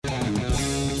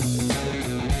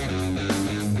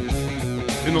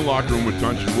In the Locker Room with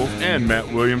Dungy Wolf and Matt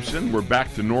Williamson. We're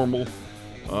back to normal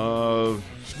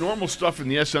stuff in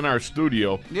the SNR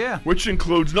studio. Yeah. Which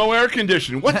includes no air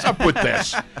conditioning. What's up with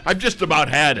this? I've just about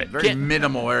had it. Very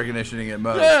minimal air conditioning at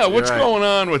most. Yeah, what's going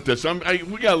on with this?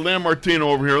 We got Lam Martino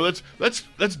over here.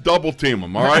 Let's double team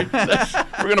him, all right?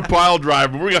 We're gonna pile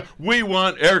drive him. We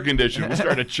want air conditioning. We'll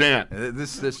start a chant.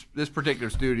 This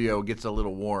particular studio gets a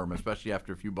little warm, especially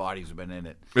after a few bodies have been in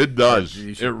it. It does.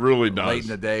 It really does. Late in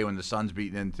the day when the sun's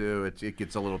beating into it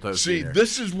gets a little toasty. See,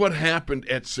 this is what happened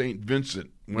at St.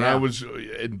 Vincent when I was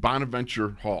in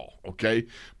Bonaventure Hall, okay?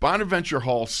 Bonaventure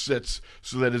Hall sits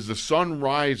so that as the sun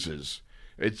rises,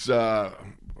 it's the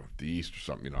east or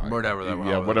something, you know. Whatever that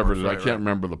Yeah, whatever it is. I can't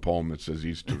remember the poem that says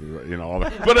east to the, all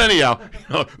that. But anyhow,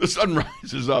 the sun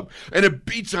rises up, and it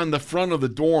beats on the front of the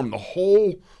dorm the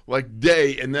whole,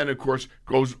 day, and then, of course,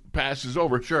 passes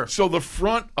over. Sure. So the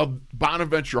front of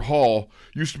Bonaventure Hall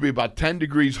used to be about 10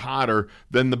 degrees hotter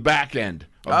than the back end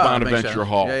of Bonaventure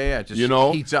Hall. Yeah. It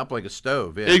just heats up like a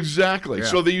stove. Yeah. Exactly. Yeah.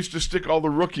 So they used to stick all the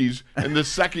rookies and the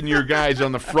second-year guys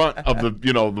on the front of the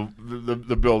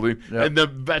building, and the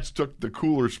vets took the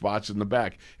cooler spots in the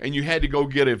back. And you had to go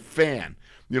get a fan.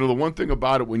 The one thing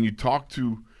about it, when you talk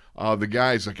to the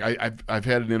guys, I've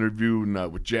had an interview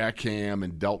with Jack Ham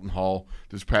and Delton Hall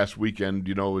this past weekend.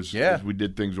 As we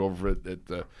did things over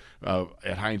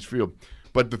at Heinz Field.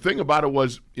 But the thing about it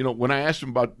was, when I asked them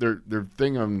about their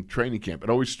thing on training camp, it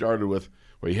always started with,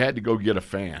 well, you had to go get a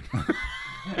fan.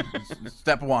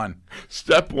 Step one.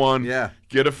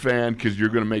 Get a fan because you're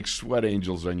going to make sweat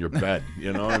angels on your bed.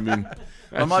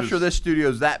 I'm not sure this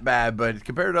studio's that bad, but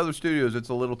compared to other studios, it's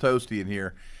a little toasty in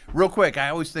here. Real quick, I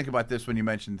always think about this when you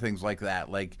mention things like that.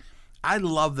 I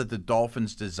love that the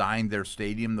Dolphins designed their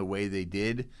stadium the way they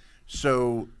did,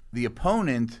 so the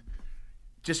opponent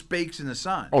just bakes in the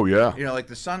sun. Oh, yeah.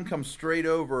 The sun comes straight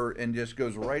over and just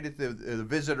goes right at the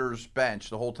visitor's bench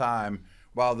the whole time,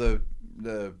 while the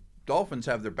Dolphins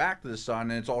have their back to the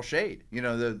sun and it's all shade.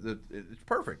 It's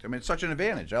perfect. I mean, it's such an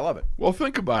advantage. I love it. Well,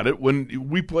 think about it. When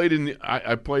we played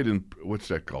I played in, what's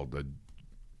that called?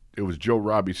 It was Joe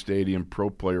Robbie Stadium,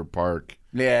 Pro Player Park.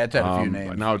 Yeah, it's had a few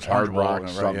names. Now it's Hard Rock.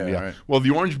 Right. Well,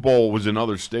 the Orange Bowl was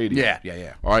another stadium.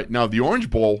 Yeah. All right, now the Orange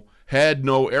Bowl had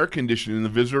no air conditioning in the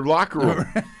visitor locker room.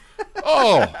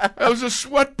 That was a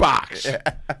sweat box.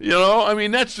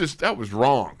 That was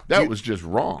wrong. That was just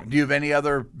wrong. Do you have any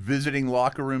other visiting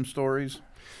locker room stories?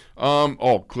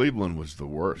 Cleveland was the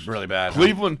worst. Really bad.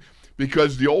 Cleveland,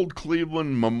 because the old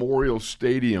Cleveland Memorial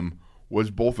Stadium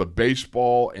was both a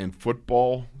baseball and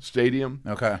football stadium.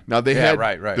 Okay. Now they had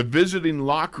right. The visiting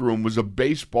locker room was a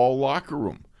baseball locker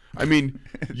room. I mean,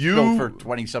 built for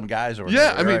 20-some guys. Or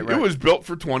it was built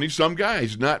for 20-some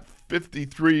guys, not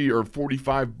 53 or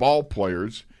 45 ball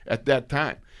players at that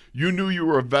time. You knew you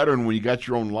were a veteran when you got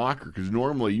your own locker, because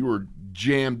normally you were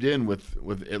jammed in with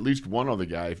at least one other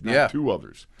guy, if not two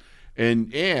others.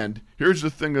 And here's the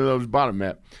thing that was about it,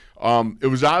 Matt. It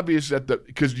was obvious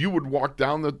because you would walk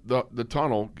down the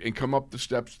tunnel and come up the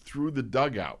steps through the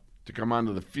dugout to come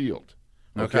onto the field.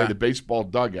 Okay, the baseball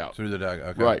dugout. Through the dugout,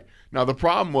 okay. Right. Now, the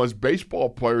problem was baseball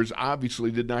players obviously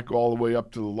did not go all the way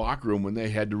up to the locker room when they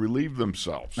had to relieve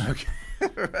themselves. Okay.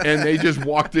 And they just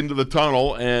walked into the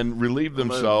tunnel and relieved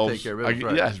themselves. Take care of business,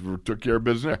 right. Yes, took care of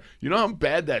business there. You know how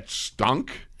bad that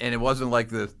stunk? And it wasn't like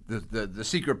the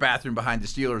secret bathroom behind the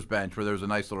Steelers bench where there was a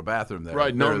nice little bathroom there.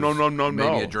 Right. No.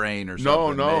 Maybe a drain or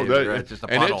something. No. It's just a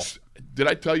puddle. Did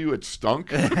I tell you it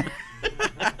stunk?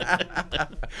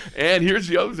 And here's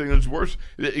the other thing that's worse.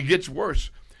 It gets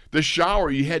worse. The shower,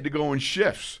 you had to go in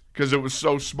shifts because it was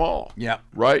so small. Yeah.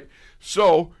 Right?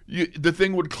 So the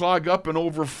thing would clog up and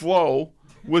overflow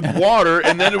with water,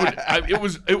 and then it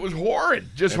was horrid.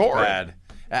 Just horrid.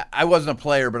 Bad. I wasn't a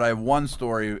player, but I have one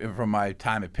story from my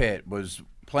time at Pitt. Was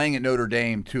playing at Notre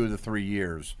Dame 2 of the 3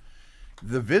 years.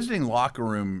 The visiting locker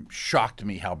room shocked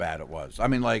me how bad it was. I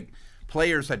mean,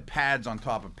 players had pads on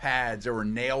top of pads. There were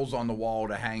nails on the wall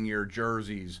to hang your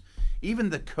jerseys.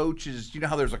 Even the coaches, you know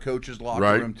how there's a coach's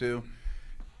locker room too?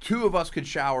 2 of us could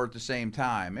shower at the same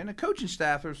time. And a coaching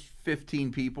staff, there's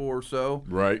 15 people or so.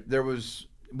 Right. There was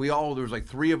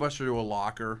 3 of us to a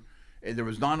locker. And there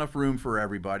was not enough room for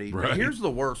everybody. Right. But here's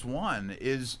the worst one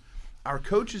is our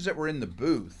coaches that were in the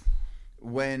booth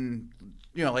when,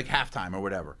 halftime or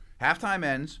whatever. Halftime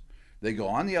ends, they go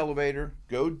on the elevator,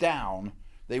 go down,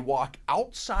 they walk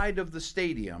outside of the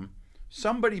stadium,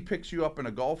 somebody picks you up in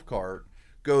a golf cart,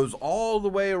 goes all the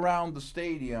way around the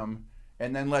stadium,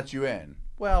 and then lets you in.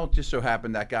 Well, it just so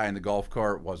happened that guy in the golf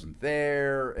cart wasn't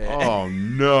there. Oh,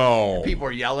 no. People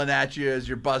are yelling at you as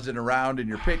you're buzzing around in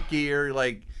your pit gear.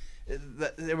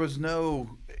 There was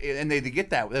no and they to get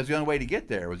that's the only way to get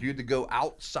there was you had to go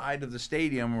outside of the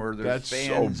stadium where there's That's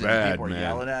fans so bad, and people are man.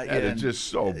 yelling at you. That is and just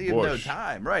so you have no bush.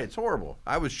 time, right? It's horrible.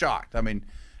 I was shocked. I mean,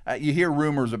 you hear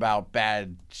rumors about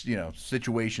bad,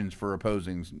 situations for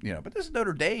opposing, but this is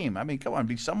Notre Dame. I mean, come on,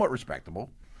 be somewhat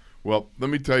respectable. Well, let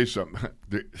me tell you something.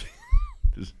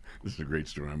 This is a great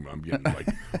story. I'm getting like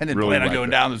I didn't really plan on like going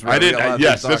that. down this road. I We got a lot didn't. of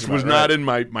Yes, things to this talk was about, not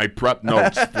right? in my prep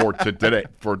notes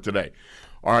for today.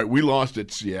 All right, we lost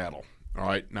at Seattle. All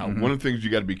right, now one of the things you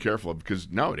got to be careful of because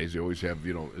nowadays they always have,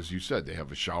 as you said, they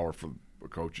have a shower for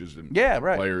coaches and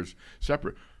players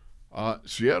separate.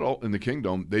 Seattle in the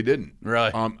Kingdom, they didn't.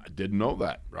 Really? I didn't know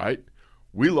that. Right.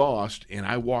 We lost, and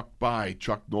I walked by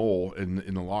Chuck Noll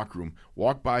in the locker room,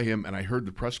 walked by him, and I heard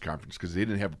the press conference because they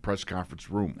didn't have a press conference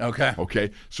room.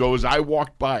 Okay. So as I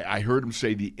walked by, I heard him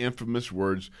say the infamous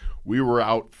words, "We were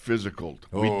out physicaled.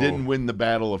 We didn't win the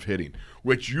battle of hitting,"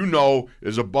 which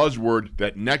is a buzzword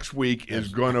that next week is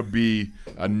going to be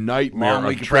a nightmare. Long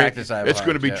week of practice, It's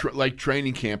going to be like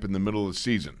training camp in the middle of the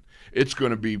season. It's going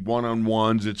to be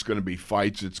one-on-ones. It's going to be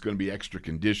fights. It's going to be extra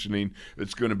conditioning.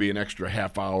 It's going to be an extra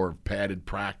half hour of padded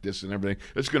practice and everything.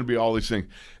 It's going to be all these things.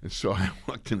 And so I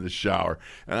walked in the shower,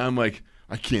 and I'm like,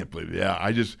 I can't believe it. Yeah,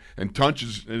 and Tunch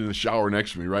is in the shower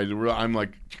next to me, right? I'm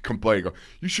like complaining. Go,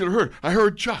 you should have heard. I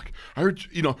heard Chuck. I heard,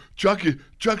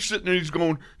 Chuck's sitting there. He's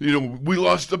going, we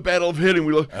lost the battle of hitting.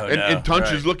 We lost. And Tunch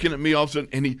is looking at me all of a sudden,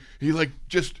 and he like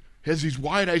just has these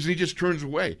wide eyes, and he just turns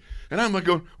away. And I'm like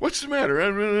going, what's the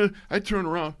matter? I turn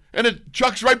around, and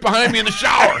Chuck's right behind me in the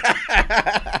shower.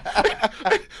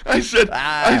 I said,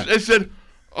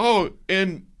 oh,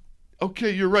 and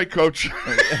okay, you're right, Coach.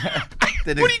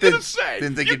 What are you going to say?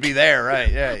 Didn't think you'd be there,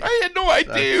 right? Yeah. I had no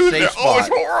idea. It was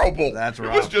horrible. That's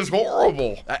right. It was just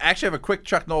horrible. I actually have a quick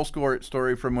Chuck Noll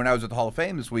story from when I was at the Hall of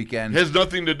Fame this weekend. It has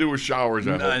nothing to do with showers,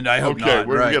 I hope. And I hope okay, not.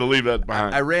 we're right. going to leave that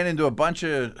behind. I ran into a bunch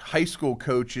of high school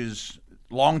coaches,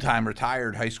 longtime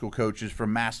retired high school coaches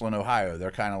from Massillon, Ohio.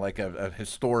 They're kind of like a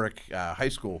historic high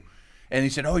school. And he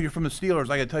said, oh, you're from the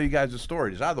Steelers. I got to tell you guys a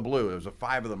story. Just out of the blue. There was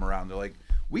 5 of them around. They're like,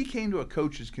 we came to a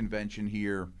coaches convention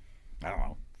here, I don't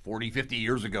know, 40, 50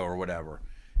 years ago or whatever.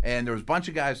 And there was a bunch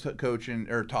of guys coaching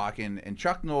or talking, and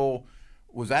Chuck Noll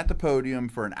was at the podium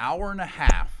for an hour and a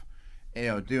half,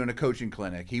 doing a coaching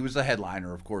clinic. He was the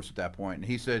headliner, of course, at that point. And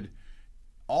he said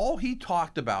all he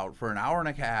talked about for an hour and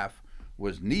a half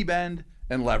was knee bend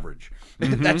and leverage.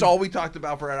 Mm-hmm. That's all we talked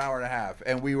about for an hour and a half,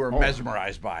 and we were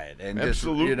mesmerized by it. And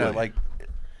absolutely. Just,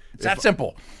 it's that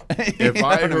simple. If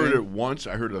I heard it once,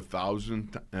 I heard it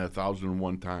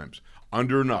 1,001 times.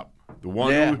 Under and up. The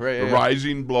one the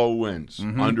rising blow wins.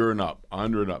 Mm-hmm. Under and up.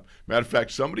 Matter of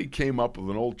fact, somebody came up with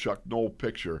an old Chuck Noll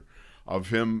picture of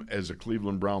him as a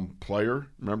Cleveland Brown player.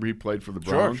 Remember, he played for the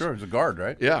Browns. Sure. He's a guard,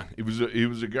 right? Yeah, he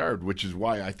was a guard, which is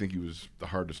why I think he was the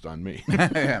hardest on me.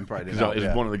 Yeah, probably he's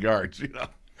one of the guards,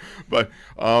 But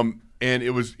and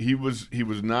he was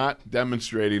not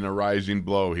demonstrating a rising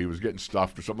blow. He was getting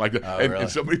stuffed or something like that. And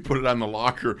somebody put it on the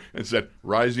locker and said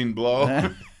rising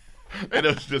blow. And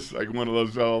it was just like one of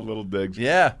those little digs.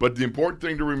 Yeah. But the important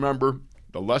thing to remember,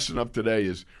 the lesson of today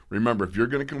is, remember, if you're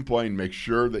going to complain, make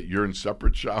sure that you're in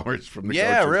separate showers from the coaches.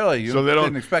 Yeah, really. So they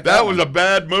didn't expect that was a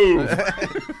bad move.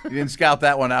 You didn't scout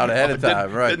that one out ahead of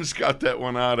time, right? Didn't scout that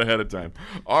one out ahead of time.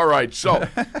 All right, so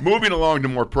moving along to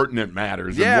more pertinent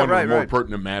matters. Yeah, and one of the more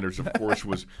pertinent matters, of course,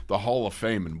 was the Hall of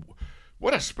Fame. And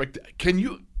what a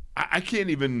spectacle. I can't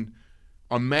even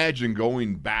imagine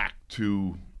going back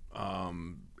to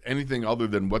anything other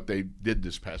than what they did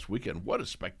this past weekend. What a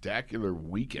spectacular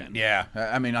weekend. Yeah.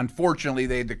 I mean, unfortunately,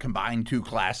 they had to combine 2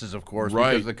 classes, of course,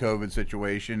 because of the COVID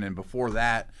situation. And before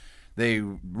that, they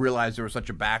realized there was such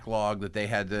a backlog that they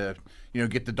had to,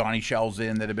 get the Donnie Shells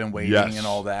in that had been waiting and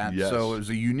all that. Yes. So it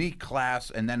was a unique class,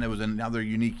 and then it was another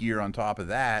unique year on top of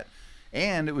that.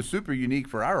 And it was super unique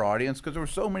for our audience because there were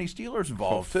so many Steelers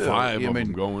involved, too. 5 of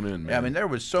them going in, man. Yeah, I mean, there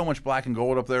was so much black and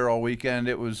gold up there all weekend.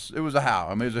 It was a how.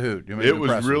 I mean, it was a hoot. It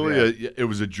was really it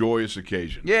was a joyous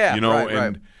occasion. Yeah,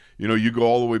 right. You go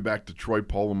all the way back to Troy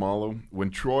Polamalu. When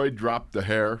Troy dropped the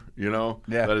hair,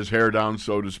 let his hair down,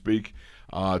 so to speak,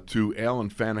 to Alan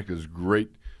Faneca's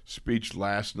great speech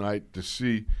last night, to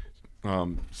see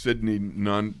Sydney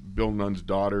Nunn, Bill Nunn's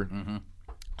daughter,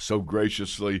 so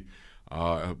graciously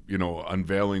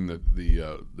unveiling the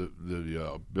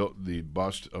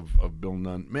bust of Bill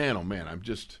Nunn. Man, oh man, I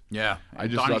just Donnie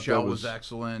thought Shell that was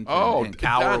excellent. Oh, and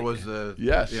Cowher was the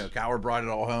Cowher brought it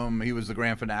all home. He was the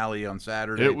grand finale on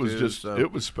Saturday. It was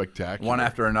it was spectacular, one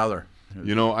after another.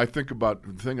 I think about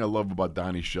the thing I love about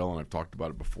Donnie Shell, and I've talked about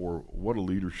it before. What a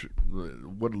leadership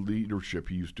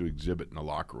he used to exhibit in the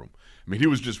locker room. I mean, he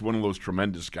was just one of those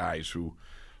tremendous guys who.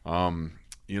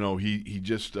 he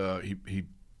just he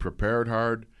prepared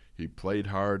hard, he played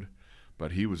hard,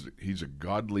 but he's a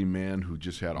godly man who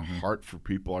just had a heart for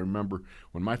people. I remember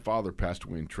when my father passed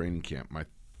away in training camp, my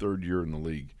 3rd year in the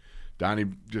league. Donnie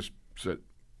just said,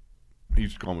 he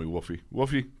used to call me Wolfie.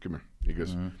 Wolfie, come here. He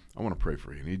goes, I want to pray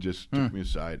for you. And he just took me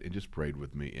aside and just prayed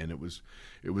with me. And it was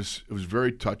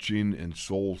very touching and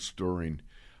soul stirring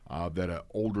that an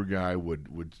older guy would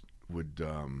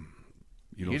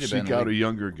seek out a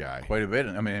younger guy. Quite a bit.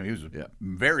 I mean, he was a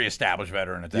very established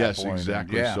veteran at that yes, point. Yes,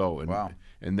 exactly. And, so, and, wow.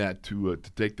 And that to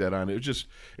take that on, it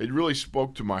really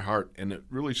spoke to my heart, and it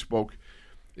really spoke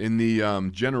in the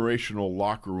generational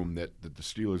locker room that the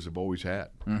Steelers have always had.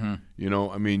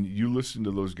 I mean, you listen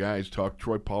to those guys talk.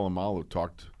 Troy Polamalu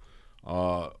talked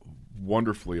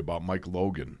wonderfully about Mike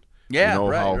Logan. Yeah,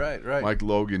 right. Mike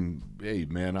Logan, hey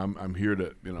man, I'm here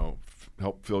to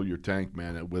help fill your tank,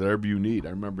 man, whatever you need. I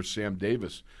remember Sam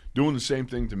Davis doing the same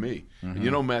thing to me.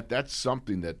 And Matt, that's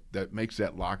something that makes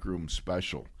that locker room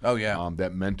special. Oh yeah,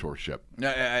 that mentorship.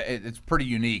 It's pretty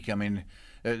unique. I mean,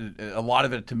 a lot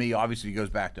of it to me obviously goes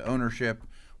back to ownership,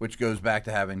 which goes back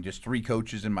to having just 3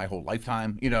 coaches in my whole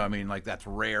lifetime. I mean, like that's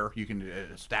rare. You can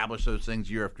establish those things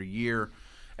year after year.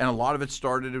 And a lot of it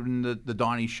started in the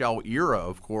Donnie Shell era,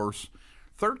 of course.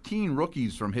 13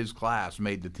 rookies from his class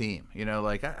made the team.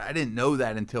 I didn't know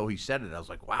that until he said it. I was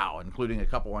like, wow, including a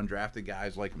couple undrafted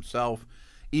guys like himself.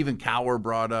 Even Cowher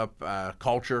brought up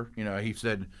culture. He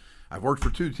said, I've worked for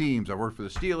 2 teams. I worked for the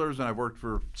Steelers and I've worked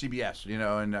for CBS,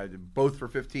 and both for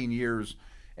 15 years.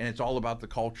 And it's all about the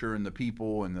culture and the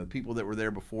people that were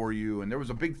there before you. And there was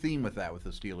a big theme with that with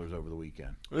the Steelers over the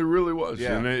weekend. It really was.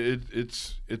 Yeah. And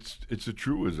it's a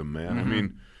truism, man. I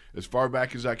mean, as far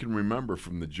back as I can remember,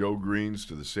 from the Joe Greens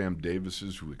to the Sam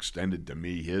Davises, who extended to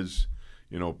me his,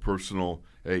 personal,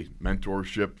 hey,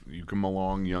 mentorship. You come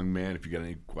along, young man. If you got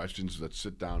any questions, let's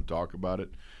sit down, talk about it.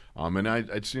 And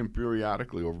I'd see him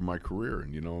periodically over my career,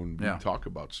 and we'd talk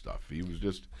about stuff. He was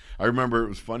just. I remember it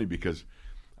was funny because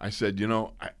I said,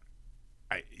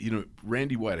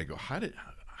 Randy White. I go, how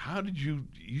did you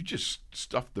just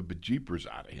stuff the bejeepers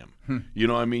out of him?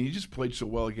 I mean, you just played so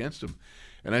well against him.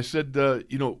 And I said,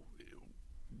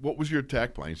 what was your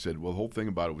attack plan? He said, well, the whole thing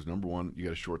about it was, number 1, you got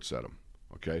to short set him.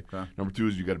 Okay. Number 2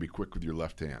 is you got to be quick with your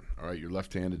left hand. All right, your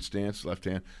left-handed stance, left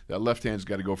hand. That left hand's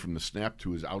got to go from the snap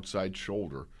to his outside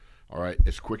shoulder. All right,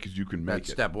 as quick as you can make That's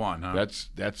it. step 1, huh?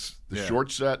 That's the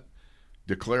short set.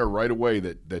 Declare right away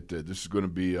that this is going to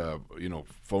be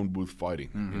phone booth fighting.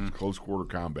 It's close quarter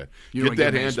combat. You don't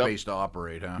give him space to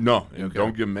operate, huh? No,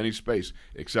 don't give him any space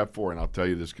except for, and I'll tell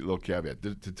you this little caveat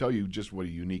to tell you just what a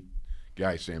unique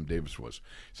guy Sam Davis was.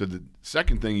 So the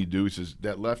second thing you do is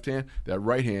that left hand, that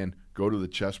right hand, go to the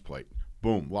chest plate.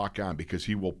 Boom, lock on, because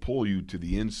he will pull you to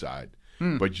the inside.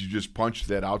 But you just punch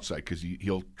that outside because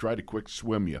he'll try to quick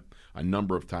swim you a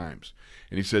number of times.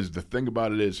 And he says the thing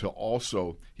about it is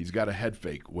he's got a head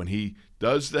fake. When he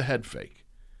does the head fake,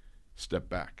 step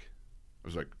back. I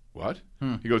was like, what?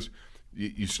 He goes,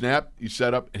 you snap, you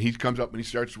set up, and he comes up and he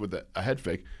starts with a head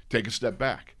fake. Take a step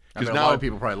back. Because a lot of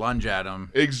people probably lunge at him.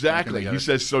 Exactly. He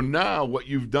says, so now what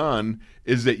you've done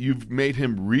is that you've made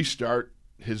him restart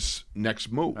his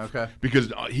next move. Okay.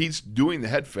 Because he's doing the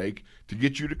head fake to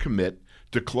get you to commit,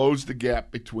 to close the gap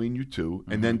between you two,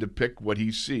 and then to pick what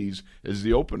he sees as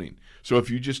the opening. So if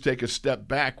you just take a step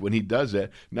back when he does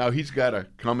that, now he's got to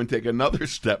come and take another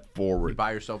step forward. You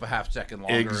buy yourself a half second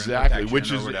longer. Exactly,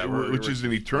 which is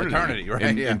an eternity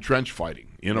right? in trench fighting.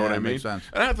 You know what I mean? Makes sense.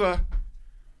 And I thought,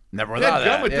 never thought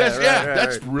of that.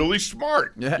 That's really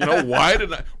smart. Yeah.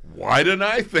 Why didn't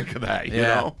I think of that? You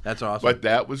know, that's awesome. But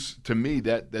that was, to me,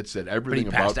 that said everything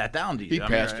about. But he passed that down to you. He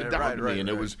passed it down to me, and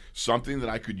it was something that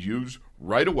I could use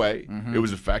right away. It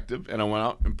was effective, and I went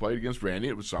out and played against Randy.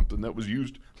 It was something that was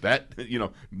used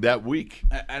that week.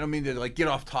 I don't mean to get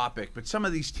off topic, but some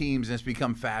of these teams, and it's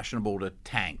become fashionable to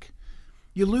tank.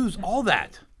 You lose all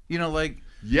that.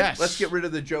 Yes. Let's get rid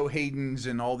of the Joe Haydens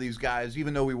and all these guys,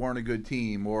 even though we weren't a good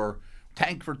team, or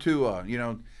tank for Tua.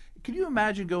 Can you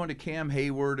imagine going to Cam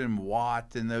Hayward and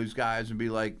Watt and those guys and be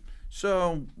like,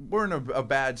 so we're in a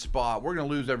bad spot. We're going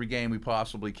to lose every game we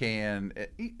possibly can.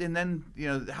 And then,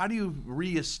 how do you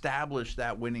reestablish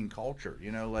that winning culture?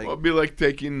 Well, it'd be like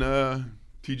taking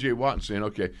T.J. Watt and saying,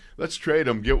 okay, let's trade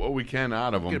him, get what we can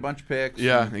out of him. Get a bunch of picks.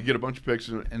 Yeah, and get a bunch of picks.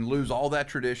 And lose all that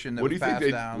tradition that was passed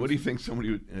down. What do you think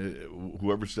somebody,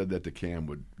 whoever said that to Cam,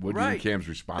 what do you think Cam's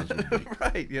response would be?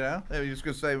 Right, They're just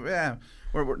going to say, yeah,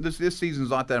 this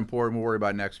season's not that important. We'll worry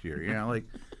about next year.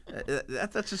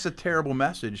 That's just a terrible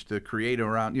message to create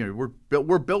around.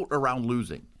 We're built around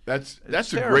losing. That's a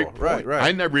terrible. great point. Right.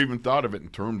 I never even thought of it in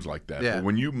terms like that. Yeah. But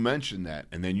when you mention that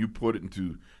and then you put it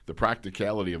into the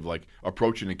practicality of like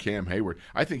approaching a Cam Hayward.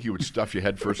 I think he would stuff you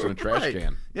head first in a trash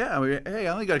can. Yeah, I mean, hey,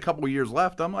 I only got a couple of years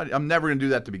left. I'm never going to do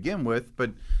that to begin with.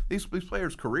 But these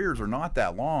players' careers are not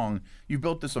that long. You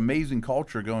built this amazing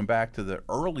culture going back to the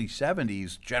early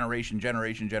 '70s,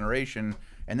 generation,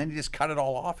 and then you just cut it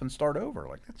all off and start over.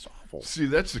 Like, that's awful. See,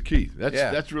 that's the key.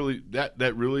 That's really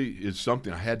that really is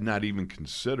something I had not even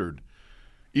considered.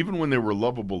 Even when they were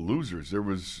lovable losers, there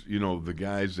was, the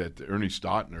guys at Ernie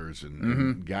Stautner's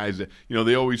and guys that,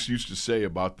 they always used to say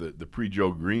about the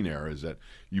pre-Joe Green era is that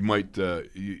you might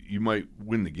you might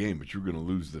win the game, but you're going to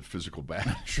lose the physical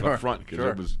battle up front because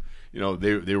it was,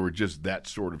 they were just that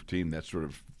sort of team, that sort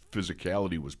of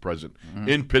physicality was present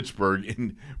in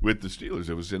Pittsburgh with the Steelers.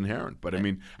 It was inherent. But, I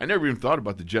mean, I never even thought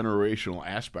about the generational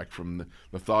aspect from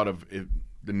the thought of it.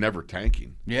 The never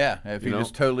tanking. Yeah, if you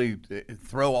just totally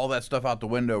throw all that stuff out the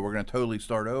window, we're going to totally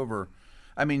start over.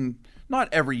 I mean, not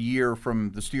every year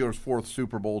from the Steelers' 4th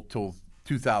Super Bowl till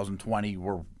 2020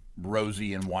 were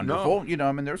rosy and wonderful. No.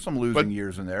 I mean, there's some losing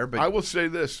years in there, but I will say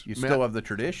this: you still have the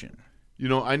tradition.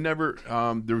 I never.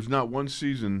 There was not one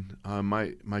season,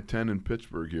 my 10 in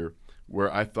Pittsburgh here,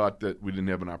 where I thought that we didn't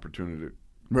have an opportunity.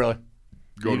 Really?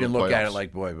 You didn't look at it playoffs.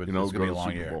 like, boy, but it's going to be a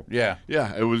long year. Yeah.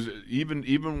 Yeah, it was even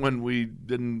when we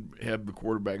didn't have the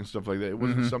quarterback and stuff like that, it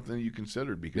wasn't something that you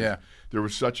considered because there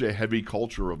was such a heavy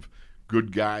culture of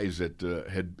good guys that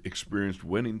had experienced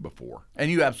winning before.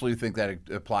 And you absolutely think that it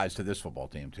applies to this football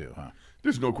team too, huh?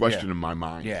 There's no question in my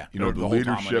mind. Yeah. The whole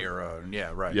leadership. Era.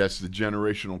 Yeah, right. Yes, the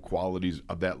generational qualities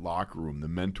of that locker room, the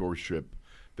mentorship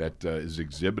that is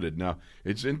exhibited. Now,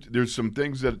 there's some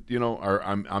things that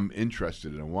I'm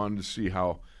interested in. I wanted to see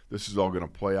how this is all going to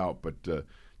play out. But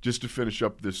just to finish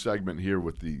up this segment here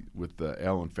with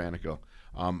Alan Faneca,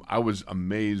 I was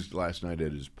amazed last night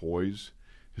at his poise,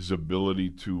 his ability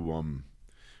to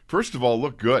first of all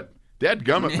look good.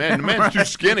 Dadgummit, man, the man's too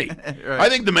skinny. Right. I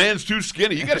think the man's too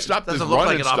skinny. You got to stop this running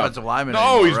like an stuff. Offensive lineman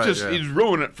no, anymore. He's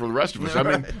ruining it for the rest of us. I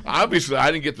mean, obviously,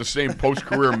 I didn't get the same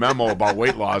post-career memo about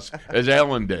weight loss as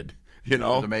Alan did. It's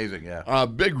amazing, yeah.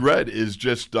 Big Red is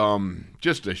just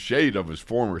a shade of his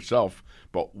former self,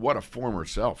 but what a former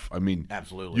self! I mean,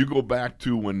 absolutely. You go back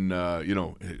to when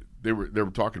they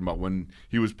were talking about when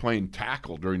he was playing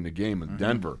tackle during the game in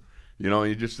Denver. And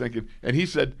you're just thinking, and he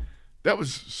said. That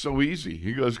was so easy.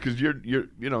 He goes, because you're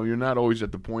not always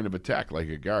at the point of attack like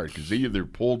a guard, because they either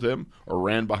pulled him or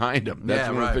ran behind him.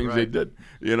 That's one of the things they did.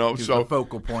 He's the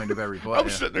focal point of every play. I'm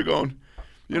sitting there going,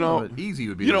 easy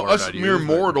would be. The word us I'd mere use,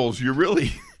 mortals.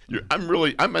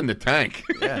 I'm in the tank.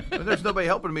 Yeah, but there's nobody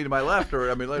helping me to my left,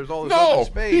 or there's all this open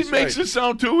space. He makes it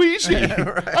sound too easy.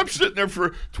 Right. I'm sitting there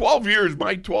for 12 years,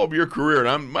 my 12-year career,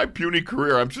 and my puny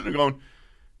career. I'm sitting there going,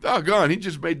 doggone, he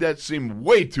just made that seem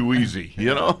way too easy.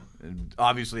 And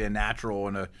obviously a natural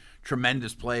and a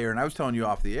tremendous player. And I was telling you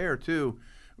off the air, too,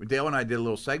 Dale and I did a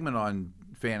little segment on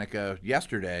Faneca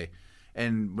yesterday,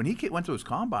 and when he went to his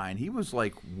combine, he was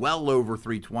like well over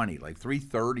 320, like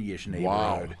 330-ish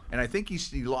neighborhood. Wow. And I think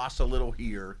he lost a little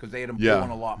here because they had him pulling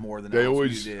a lot more than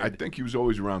LSU did. I think he was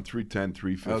always around 310,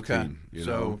 315.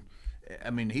 Okay. I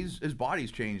mean, his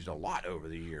body's changed a lot over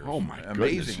the years. Oh, my goodness,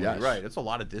 amazingly, yes. Right. It's a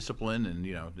lot of discipline and,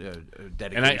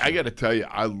 dedication. And I got to tell you,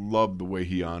 I love the way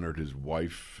he honored his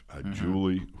wife,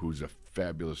 Julie, who's a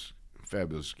fabulous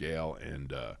gal,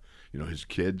 and, his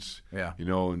kids. Yeah.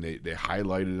 And they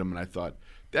highlighted him, and I thought,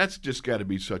 that's just got to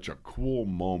be such a cool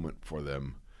moment for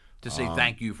them. To say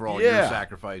thank you for all your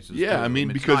sacrifices. Yeah, too. I mean,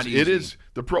 because it is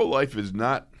 – the pro life is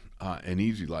not – an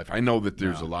easy life. I know that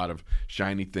there's a lot of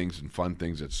shiny things and fun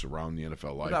things that surround the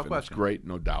NFL life, and it's great,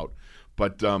 no doubt.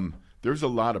 But there's a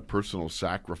lot of personal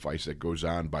sacrifice that goes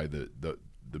on by the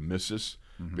missus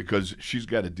because she's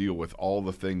got to deal with all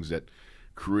the things that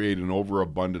create an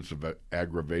overabundance of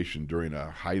aggravation during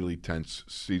a highly tense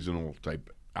seasonal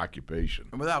type occupation.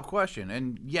 Without question.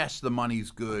 And yes, the money's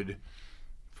good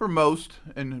for most,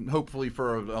 and hopefully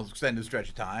for an extended stretch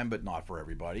of time, but not for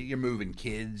everybody. You're moving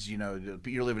kids,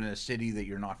 you're living in a city that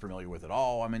you're not familiar with at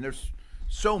all. I mean, there's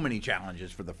so many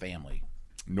challenges for the family.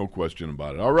 No question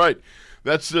about it. All right,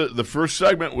 that's the first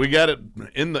segment. We got it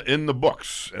in the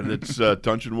books, and it's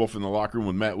Tunch and Wolf in the Locker Room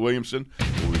with Matt Williamson.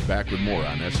 We'll be back with more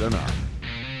on SNR.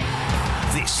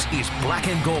 This is Black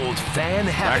and Gold Fan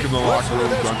Heaven. Back in the Locker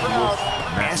Room, Tunch and Wolf,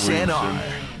 Matt SNR.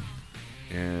 Williamson.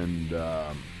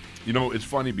 And it's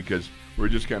funny because we're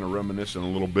just kind of reminiscing a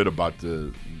little bit about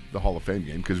the Hall of Fame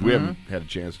game because we haven't had a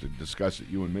chance to discuss it,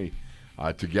 you and me,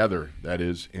 together, that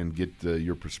is, and get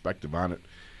your perspective on it.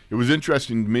 It was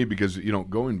interesting to me because,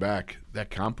 going back, that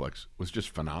complex was just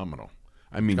phenomenal.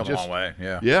 I mean, Come a just long way,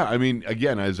 yeah. Yeah, I mean,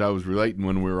 again, as I was relating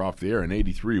when we were off the air in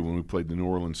 '83 when we played the New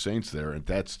Orleans Saints there at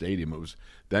that stadium, it was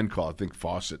then called, I think,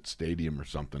 Fawcett Stadium or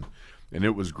something, and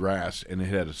it was grass and it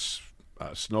had a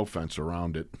snow fence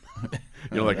around it,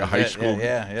 like a high school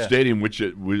stadium, which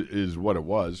is what it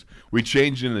was. We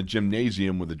changed in a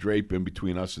gymnasium with a drape in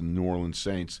between us and the New Orleans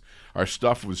Saints. Our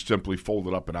stuff was simply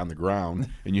folded up and on the ground,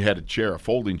 and you had a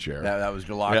folding chair. That was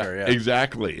your locker, yeah.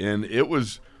 Exactly, and it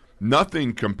was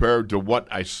nothing compared to what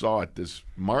I saw at this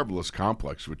marvelous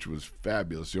complex, which was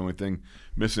fabulous. The only thing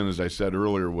missing, as I said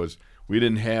earlier, was we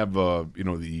didn't have the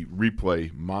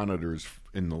replay monitors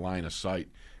in the line of sight.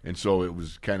 And so it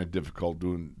was kind of difficult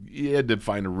doing. You had to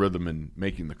find a rhythm in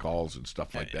making the calls and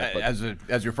stuff like that. But,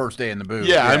 as your first day in the booth.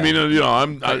 Yeah, I mean,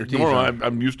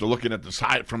 I'm used to looking at the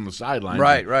side from the sideline.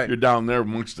 Right. You're down there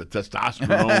amongst the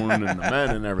testosterone and the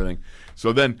men and everything.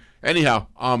 So then, anyhow,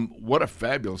 what a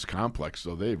fabulous complex.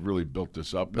 So they've really built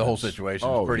this up. The whole situation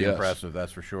is pretty impressive,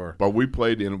 that's for sure. But we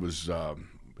played, and it was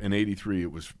in '83.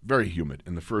 It was very humid.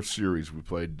 In the first series, we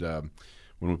played.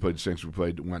 When we played Saints,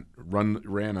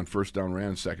 ran on first down, ran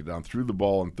on second down, threw the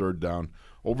ball on third down,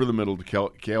 over the middle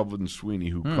to Calvin Sweeney,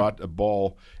 who caught a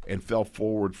ball and fell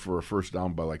forward for a first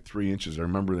down by like 3 inches. I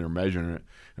remember they were measuring it,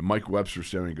 and Mike Webster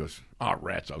standing and goes, "Oh,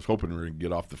 rats, I was hoping we were going to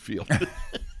get off the field."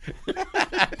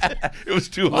 It was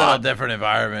too hot. A little different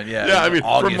environment, yeah. Yeah, I mean,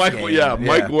 August Mike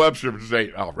game. Webster would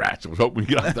say, "Oh, rats, I was hoping we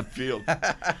get off the field."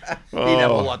 He didn't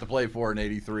have a whole lot to play for in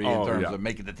 '83 in terms of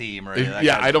making the team or anything.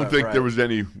 I don't think there was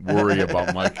any worry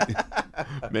about Mike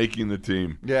making the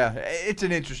team. Yeah, it's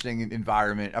an interesting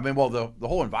environment. I mean, well, the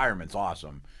whole environment's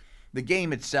awesome. The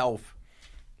game itself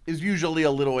is usually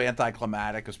a little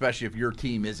anticlimactic, especially if your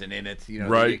team isn't in it.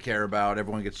 That you care about.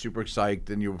 Everyone gets super excited,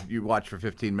 and you watch for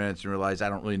 15 minutes and realize I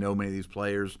don't really know many of these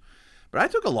players. But I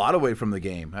took a lot away from the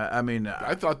game. I mean,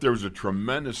 I thought there was a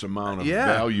tremendous amount of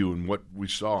value in what we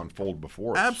saw unfold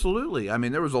before us. Absolutely. I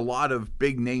mean, there was a lot of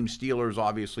big-name Steelers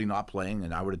obviously not playing,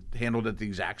 and I would have handled it the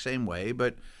exact same way.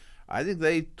 But I think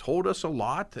they told us a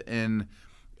lot, and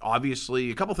obviously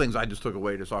a couple things I just took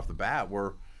away just off the bat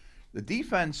were the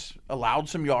defense allowed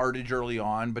some yardage early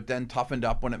on, but then toughened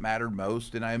up when it mattered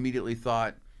most. And I immediately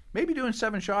thought maybe doing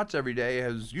 7 shots every day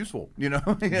is useful,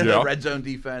 the red zone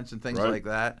defense and things like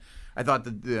that. I thought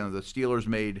the Steelers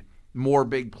made more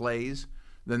big plays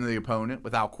than the opponent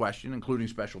without question, including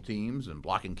special teams and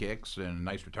blocking kicks and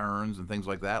nice returns and things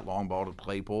like that, long ball to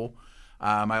Claypool.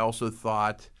 I also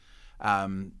thought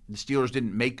the Steelers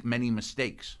didn't make many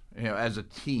mistakes, as a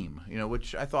team,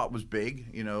 which I thought was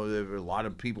big. There were a lot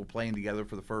of people playing together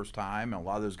for the first time, and a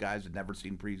lot of those guys had never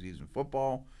seen preseason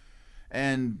football.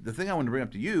 And the thing I wanted to bring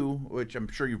up to you, which I'm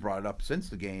sure you brought it up since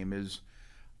the game, is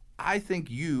I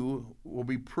think you will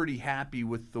be pretty happy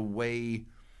with the way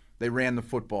they ran the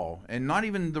football, and not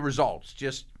even the results,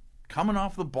 just coming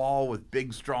off the ball with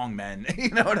big, strong men.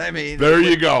 You know what I mean? There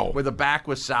you go. With a back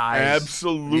with size.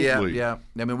 Absolutely. Yeah.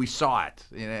 I mean, we saw it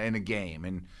in a game,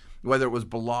 and whether it was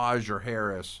Ballage or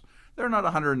Harris, they're not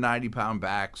 190-pound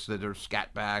backs that are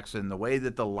scat backs, and the way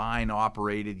that the line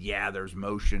operated, there's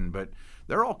motion, but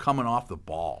they're all coming off the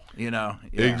ball, Yeah.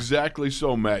 Exactly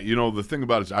so, Matt. The thing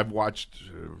about it is I've watched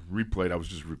replayed. I was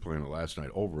just replaying it last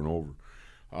night over and over.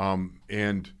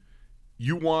 And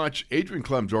you watch, Adrian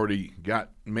Clem's already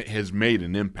has made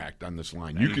an impact on this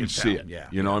line. You can see it. Yeah.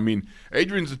 I mean,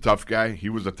 Adrian's a tough guy. He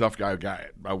was a tough guy.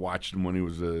 I watched him when he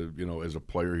was as a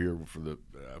player here for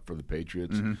the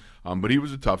Patriots. Mm-hmm. But he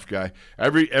was a tough guy.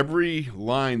 Every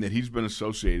line that he's been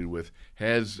associated with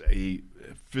has a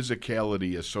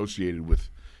physicality associated with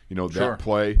that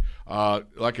play.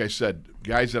 Like I said,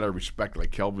 guys that I respect, like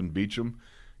Kelvin Beachum.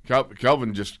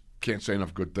 Kelvin just can't say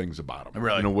enough good things about him.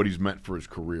 Really? What he's meant for his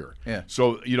career. Yeah.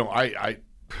 So,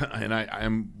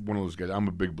 I'm one of those guys. I'm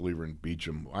a big believer in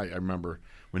Beachum. I remember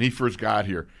when he first got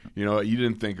here, you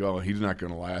didn't think, oh, he's not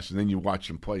going to last. And then you watch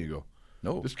him play, you go,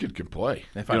 no, this kid can play.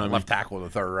 They find a left tackle in the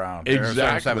 3rd round.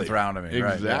 Exactly. 7th round,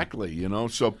 Exactly.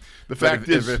 Right? So the fact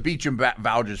is, if Beachum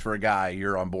vouches for a guy,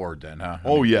 you're on board then, huh?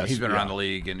 Yes. He's been around the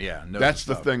league, and that's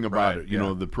the thing about it.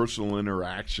 The personal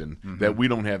interaction that we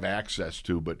don't have access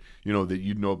to, but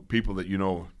that people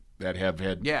that that have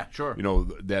had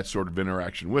that sort of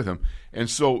interaction with him.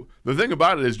 And so the thing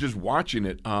about it is just watching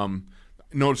it.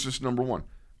 Notice this, number one,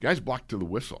 guys blocked to the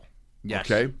whistle.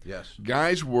 Yes. Okay. Yes.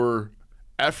 Guys were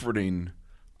efforting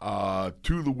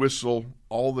to the whistle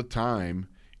all the time,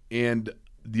 and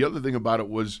the other thing about it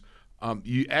was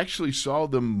you actually saw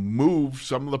them move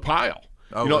some of the pile.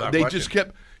 They just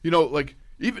kept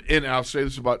even, and I'll say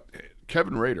this about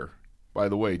Kevin Rader, by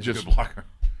the way, He's a good blocker.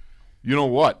 You know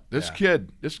what? This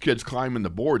kid's climbing the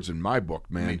boards in my book,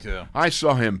 man. Me too. I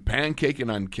saw him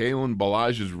pancaking on Kalen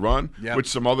Balage's run with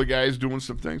some other guys doing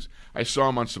some things. I saw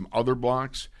him on some other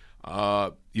blocks. He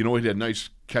had a nice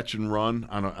catch and run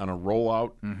on a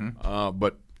rollout.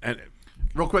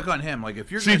 Real quick on him, like if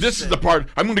you're this is the part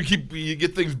I'm going to keep. You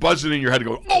get things buzzing in your head.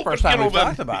 Go, first time we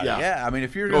talked about it. Yeah, I mean,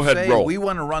 if you're going to say we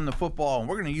want to run the football and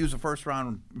we're going to use a first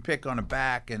round pick on a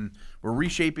back and we're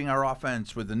reshaping our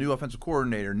offense with a new offensive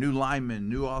coordinator, new lineman,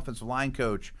 new offensive line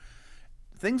coach.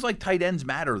 Things like tight ends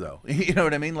matter, though. You know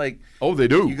what I mean? Like, they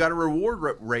do. You got a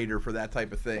reward Raider for that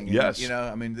type of thing. Yes.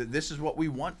 I mean, this is what we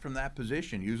want from that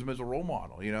position. Use him as a role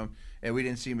model. And we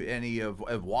didn't see any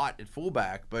of Watt at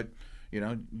fullback, but.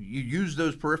 You use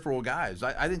those peripheral guys.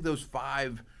 I think those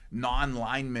 5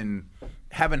 non-linemen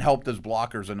haven't helped as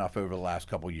blockers enough over the last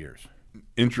couple of years.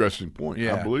 Interesting point.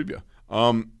 Yeah. I believe you.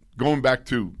 Going back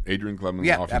to Adrian Clemens,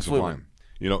 offensive line.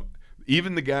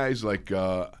 Even the guys like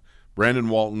Brandon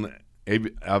Walton,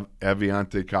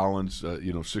 Aviante Collins,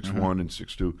 6'1" and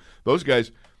 6'2", those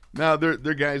guys. Now they're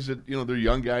guys that they're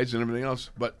young guys and everything else,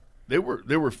 but they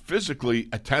were physically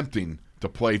attempting to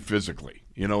play physically.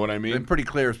 You know what I mean? It's been pretty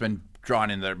clear. It's been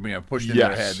drawn in their, pushed in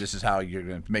their head. This is how you're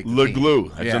going to make the LeGlue.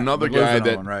 team. That's another guy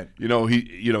that one, right.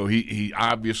 He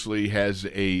obviously has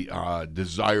a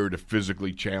desire to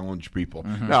physically challenge people.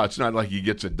 Now it's not like he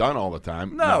gets it done all the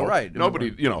time. No, right. Nobody,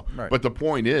 Right. But the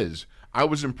point is, I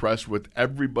was impressed with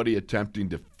everybody attempting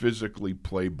to physically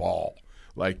play ball.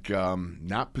 Like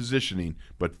not positioning,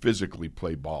 but physically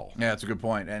play ball. Yeah, that's a good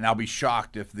point. And I'll be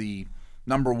shocked if the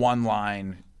number 1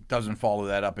 line doesn't follow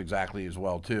that up exactly as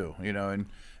well too. And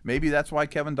maybe that's why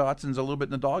Kevin Dotson's a little bit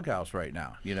in the doghouse right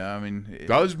now. I mean, it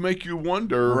does make you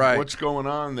wonder what's going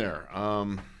on there.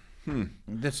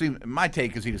 My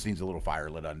take is he just needs a little fire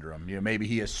lit under him. Maybe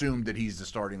he assumed that he's the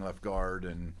starting left guard,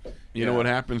 and you know what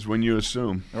happens when you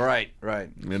assume. Right.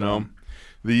 And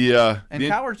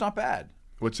Coward's not bad.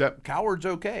 What's that? Coward's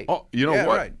okay. Oh, you know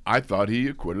what? Right. I thought he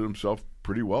acquitted himself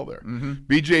pretty well there.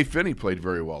 B.J. Finney played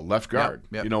very well, left guard.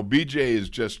 Yep. B.J.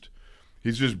 is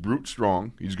he's just brute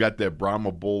strong. He's got that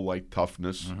Brahma Bull-like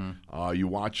toughness. You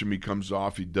watch him; he comes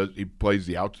off. He plays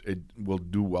the out. It will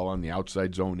do well on the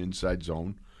outside zone, inside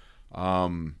zone.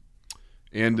 And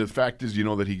the fact is,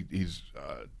 that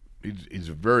he's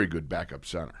a very good backup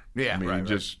center. Yeah, I mean, he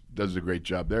just does a great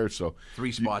job there. So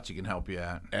 3 spots he can help you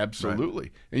at.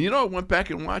 Absolutely. Right. And I went back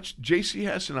and watched. J.C.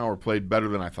 Hassenauer played better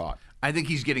than I thought. I think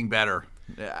he's getting better.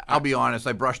 I'll be honest.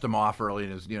 I brushed him off early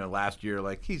in his, last year.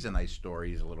 Like, he's a nice story.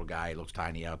 He's a little guy. He looks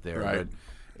tiny out there. Right.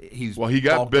 But he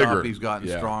got bigger. Up, he's gotten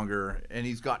stronger, and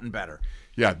he's gotten better.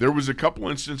 Yeah, there was a couple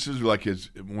instances like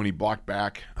when he blocked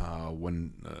back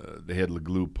when they had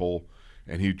LeGlue pull,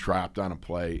 and he trapped on a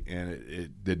play, and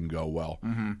it didn't go well.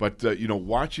 But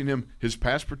watching him, his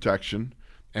pass protection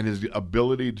and his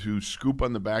ability to scoop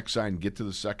on the backside and get to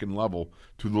the second level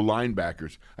to the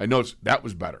linebackers, I noticed that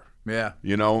was better. Yeah.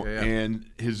 And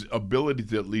his ability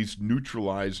to at least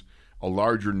neutralize a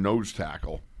larger nose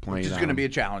tackle playing. Which is going to be a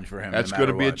challenge for him. That's going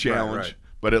to be a challenge. Right.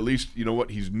 But at least,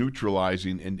 he's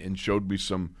neutralizing and showed me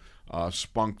some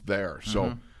spunk there.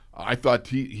 So I thought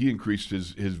he increased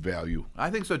his value. I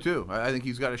think so, too. I think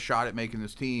he's got a shot at making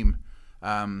this team.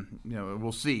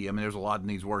 We'll see. I mean, there's a lot that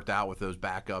needs worked out with those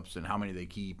backups and how many they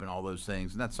keep and all those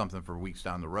things. And that's something for weeks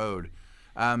down the road.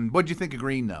 What did you think of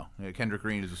Green, though? Kendrick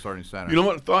Green is the starting center. You know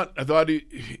what I thought?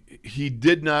 He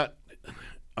did not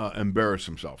embarrass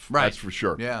himself. Right. That's for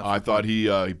sure. Yeah, I thought he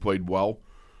played well.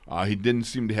 He didn't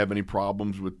seem to have any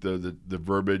problems with the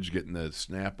verbiage, getting the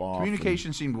snap off.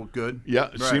 Communication seemed good. Yeah,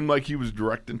 it seemed like he was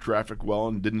directing traffic well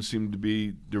and didn't seem to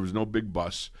be – there was no big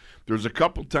bus. There was a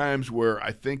couple times where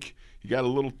I think he got a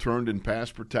little turned in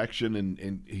pass protection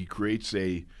and he creates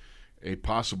a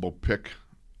possible pick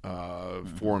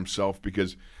for himself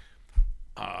because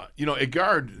a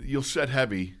guard, you'll set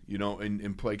heavy,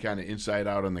 and play kind of inside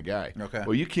out on the guy. Okay.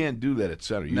 Well, you can't do that at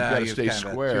center. You've got to stay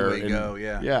square.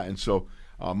 Yeah, and so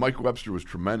Mike Webster was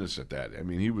tremendous at that. I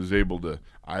mean, he was able to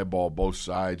eyeball both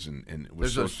sides and it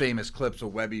was There's those famous clips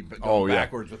of Webby going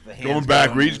backwards with the hands. Going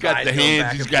backwards. He's got the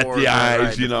hands, he's got the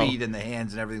eyes, the feet and the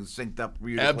hands and everything synced up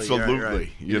beautifully.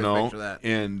 Absolutely, right.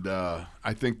 And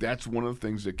I think that's one of the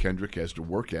things that Kendrick has to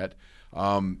work at.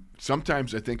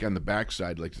 sometimes I think on the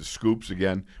backside, like the scoops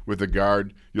again with the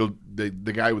guard, the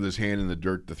guy with his hand in the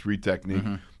dirt, the 3 technique,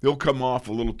 he'll come off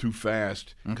a little too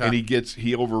fast, and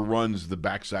he overruns the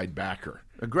backside backer.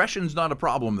 Aggression's not a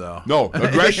problem, though. No,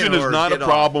 aggression is not a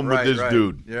problem with this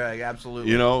dude. Yeah,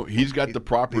 absolutely. You know, he's got the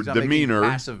proper he's not demeanor.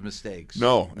 Making passive mistakes.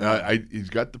 No, he's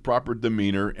got the proper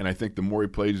demeanor, and I think the more he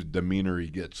plays, the demeanor he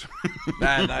gets.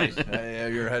 Nice.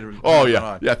 Your head. Oh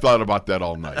yeah, I thought about that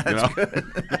all night. You know.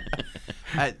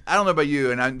 I don't know about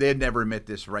you, and they'd never admit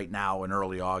this right now in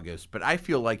early August, but I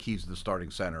feel like he's the starting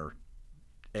center,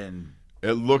 and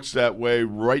it looks that way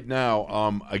right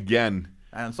now. Again.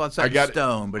 And it's not set in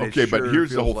stone, but okay. But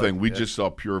here's the whole thing: we just saw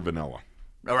pure vanilla.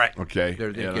 All right. Okay.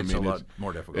 It gets a lot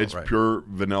more difficult. It's pure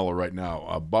vanilla right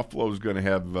now. Buffalo's going to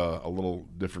have a little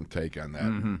different take on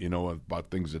that. You know,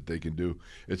 about things that they can do.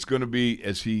 It's going to be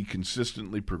as he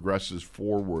consistently progresses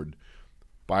forward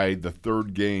by the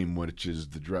 3rd game, which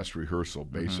is the dress rehearsal,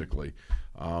 basically.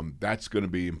 That's going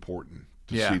to be important.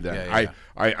 To see that.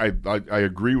 I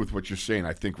agree with what you're saying.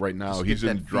 I think right now he's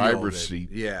in the driver's seat.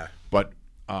 Yeah. But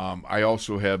I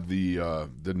also have the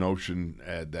notion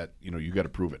that you got to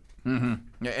prove it.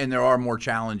 And there are more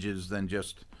challenges than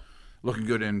just looking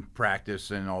good in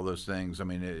practice and all those things. I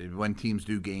mean, when teams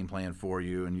do game plan for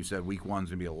you, and you said week 1's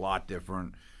gonna be a lot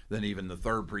different than even the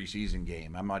 3rd preseason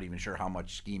game. I'm not even sure how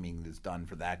much scheming is done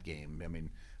for that game. I mean,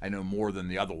 I know more than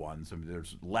the other ones. I mean,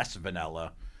 there's less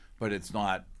vanilla, but it's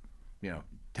not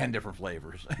 10 different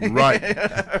flavors. Right.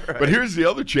 But here's the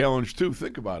other challenge too.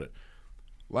 Think about it.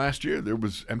 Last year there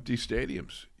was empty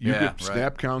stadiums.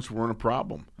 Snap counts weren't a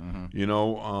problem.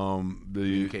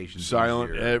 The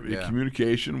silent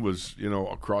communication was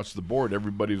across the board.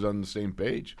 Everybody's on the same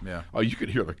page. Yeah. Oh, you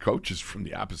could hear the coaches from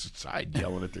the opposite side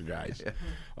yelling at their guys.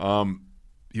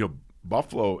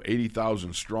 Buffalo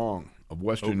 80,000 strong of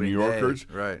Western New Yorkers.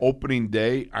 Opening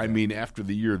day. I mean, after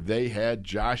the year they had,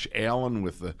 Josh Allen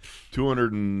with the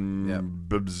 $200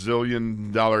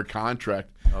 bazillion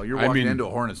contract. Oh, you're walking into a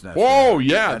hornet's nest. Oh,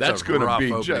 yeah, that's going to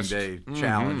be just day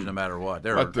challenge no matter what.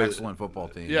 They're an excellent football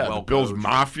team. Yeah, the Bills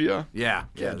Mafia. Yeah,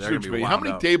 they're going to be how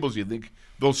many tables do you think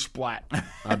they'll splat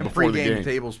before the game?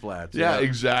 Table splats. Yeah,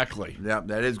 exactly. Yeah,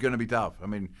 that is going to be tough. I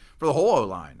mean, for the whole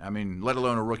O-line. I mean, let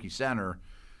alone a rookie center.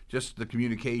 Just the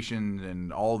communication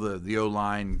and all the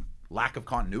O-line, lack of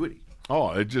continuity. Oh,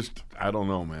 I don't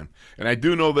know, man. And I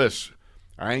do know this.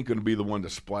 I ain't going to be the one to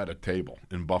splat a table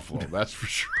in Buffalo. That's for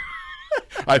sure.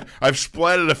 I've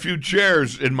splatted a few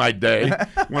chairs in my day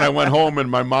when I went home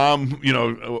and my mom,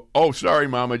 oh, sorry,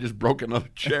 Mom, I just broke another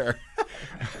chair.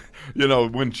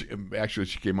 When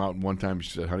she came out and one time she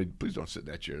said, honey, please don't sit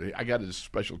in that chair. I got a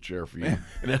special chair for you.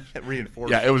 And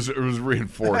reinforced. Yeah, it was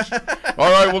reinforced.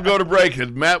 All right, we'll go to break.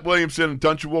 It's Matt Williamson and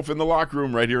Tunch Wolf in the locker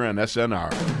room right here on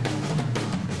SNR.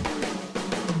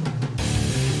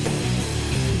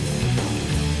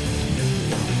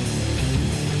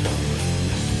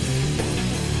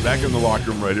 Back in the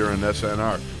locker room right here on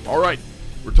SNR. All right,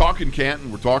 we're talking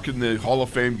Canton. We're talking the Hall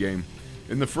of Fame game.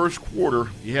 In the first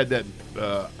quarter, you had that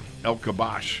El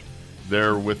Kabash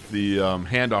there with the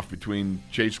handoff between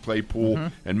Chase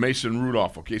Claypool and Mason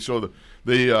Rudolph. Okay, so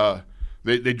they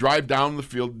drive down the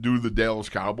field to do the Dallas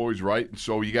Cowboys, right? And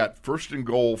so you got 1st and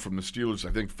goal from the Steelers,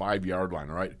 I think 5-yard line,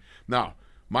 all right? Now,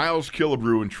 Miles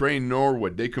Killebrew and Trey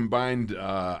Norwood, they combined,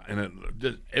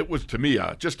 and it was, to me,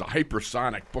 just a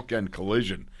hypersonic bookend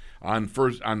collision on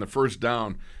the first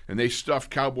down, and they stuffed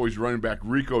Cowboys running back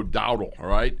Rico Dowdle, all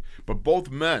right? But both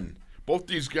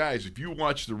these guys, if you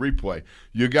watch the replay,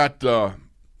 you got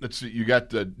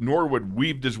Norwood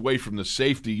weaved his way from the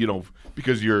safety,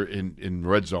 because you're in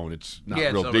red zone. It's not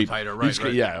real deep. Tighter,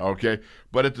 right. Yeah, okay.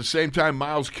 But at the same time,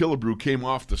 Miles Killebrew came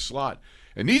off the slot,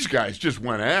 and these guys just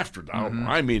went after Dowdle.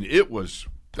 I mean,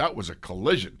 that was a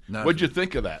collision. What'd you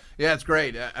think of that? Yeah, it's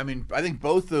great. I mean, I think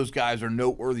both those guys are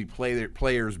noteworthy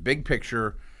players. Big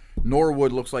picture,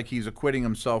 Norwood looks like he's acquitting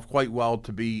himself quite well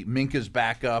to be Minka's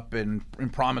backup and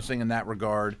promising in that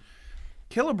regard.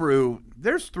 Killebrew,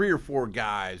 there's 3 or 4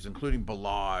 guys, including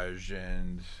Balaj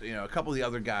and a couple of the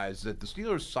other guys that the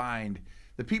Steelers signed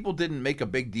that people didn't make a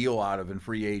big deal out of in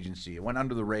free agency. It went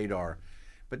under the radar.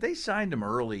 But they signed him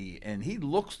early, and he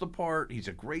looks the part. He's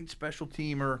a great special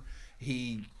teamer.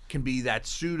 He can be that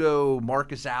pseudo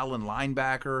Marcus Allen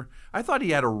linebacker. I thought he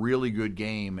had a really good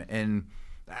game, and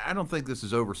I don't think this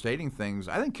is overstating things.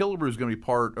 I think Killebrew is going to be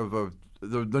part of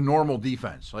the normal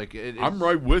defense. I'm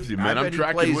right with you, man. I'm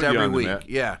tracking with you on that.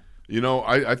 Yeah.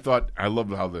 I thought I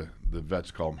loved how the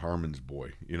vets call him Harmon's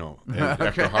boy.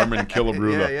 After Harmon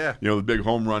Killebrew, the big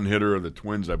home run hitter of the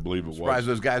Twins, I believe it was. Surprised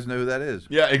those guys know who that is.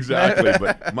 Yeah, exactly.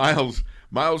 But Miles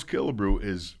Killebrew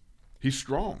is He's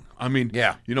strong. I mean,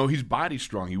 Yeah. He's body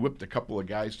strong. He whipped a couple of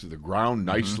guys to the ground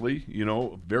nicely,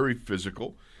 very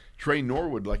physical. Trey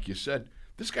Norwood, like you said,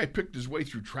 this guy picked his way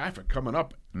through traffic coming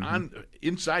up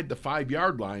inside the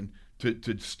 5-yard line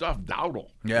to stuff Dowdle.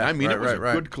 Yeah, I mean, right, it was a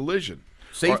right. good collision.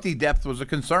 Safety depth was a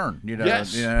concern.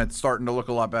 Yes. It's starting to look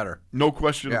a lot better. No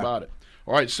question about it.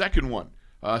 All right, second one.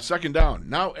 Second down.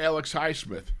 Now Alex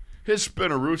Highsmith. His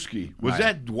Spinarooski. Was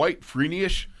that Dwight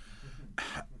Freeney-ish?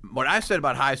 What I said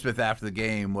about Highsmith after the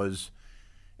game was,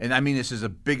 and I mean this is the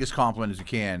biggest compliment as you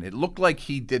can, it looked like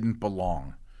he didn't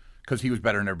belong because he was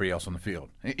better than everybody else on the field.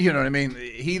 You know what I mean?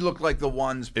 He looked like the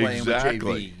ones playing with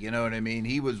JV. You know what I mean?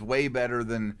 He was way better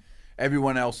than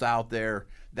everyone else out there.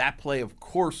 That play, of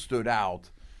course, stood out,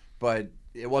 but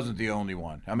it wasn't the only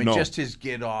one. I mean, just his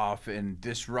get off and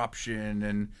disruption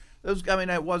and those. I mean,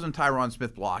 it wasn't Tyron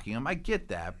Smith blocking him. I get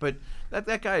that, but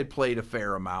that guy had played a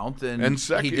fair amount, and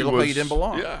second, he did look like he didn't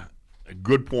belong. Yeah,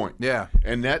 good point. Yeah,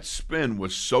 and that spin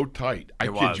was so tight. I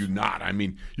kid you not. I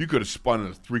mean, you could have spun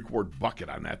a 3-quart bucket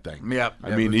on that thing. Yeah,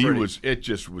 I mean, it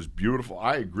just was beautiful.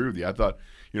 I agree with you. I thought,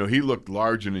 he looked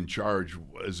large and in charge.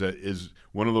 Is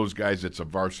one of those guys that's a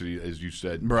varsity, as you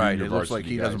said. Right. It looks like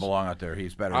he doesn't belong out there.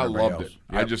 He's better than everybody else. I loved it.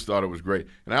 Yep. I just thought it was great.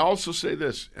 And I also say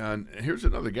this, and here's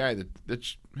another guy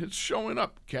that's showing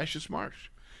up, Cassius Marsh.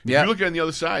 If you look on the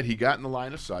other side, he got in the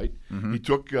line of sight. He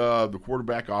took the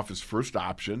quarterback off his first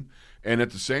option, and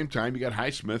at the same time, you got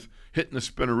Highsmith hitting the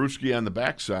Spinarooski on the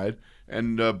backside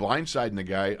and blindsiding the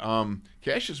guy.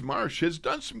 Cassius Marsh has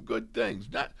done some good things.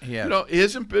 He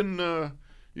hasn't been,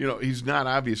 he's not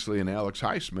obviously an Alex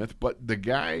Highsmith, but the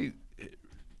guy,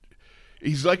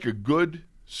 he's like a good,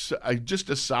 just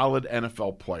a solid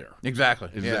NFL player. Exactly.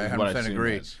 Yeah, I 100%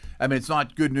 agree. I mean, it's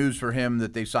not good news for him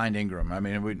that they signed Ingram. I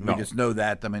mean, we just know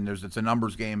that. I mean, it's a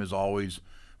numbers game as always.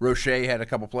 Roche had a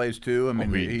couple plays too. I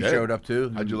mean, he showed up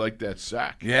too. How'd you like that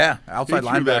sack? Yeah, outside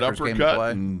linebackers came to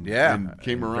play. And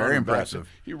came around. Very impressive.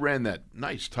 He ran that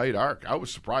nice tight arc. I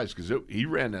was surprised because he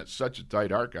ran such a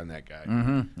tight arc on that guy.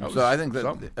 So I think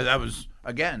that was,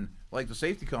 again, like the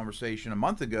safety conversation a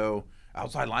month ago.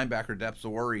 Outside linebacker depth's a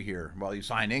worry here. Well, you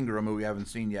sign Ingram, who we haven't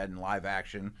seen yet in live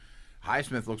action.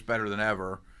 Highsmith looks better than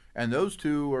ever. And those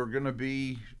two are going to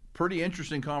be pretty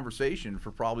interesting conversation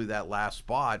for probably that last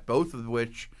spot, both of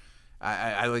which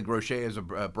I think Roche has a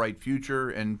bright future.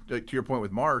 And to your point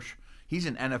with Marsh, he's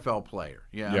an NFL player.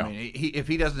 Yeah. I mean, if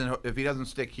he doesn't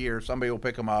stick here, somebody will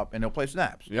pick him up and he'll play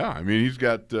snaps. Yeah, I mean, he's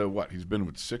got he's been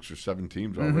with 6 or 7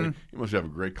 teams already. He must have a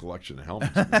great collection of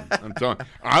helmets. I'm telling you,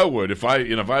 I would if I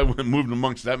moved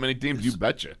amongst that many teams. You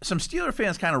betcha. Some Steeler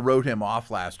fans kind of wrote him off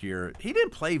last year. He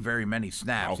didn't play very many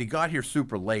snaps. He got here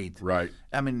super late. Right.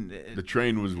 I mean, the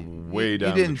train was way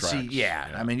down the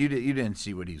tracks. I mean, you didn't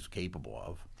see what he's capable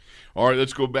of. All right,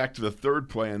 let's go back to the third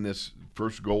play in this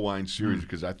first goal line series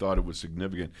because I thought it was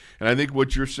significant. And I think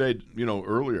what you said,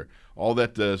 earlier, all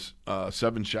that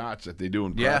 7 shots that they do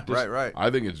in practice, right. I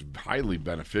think it's highly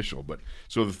beneficial. But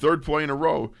so the third play in a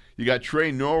row, you got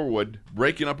Trey Norwood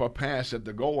breaking up a pass at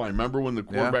the goal line. Remember when the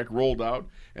quarterback rolled out?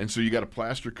 And so you got a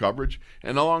plaster coverage.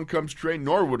 And along comes Trey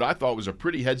Norwood. I thought was a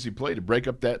pretty headsy play to break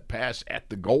up that pass at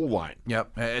the goal line.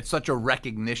 Yep. It's such a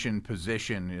recognition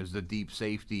position as the deep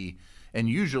safety. And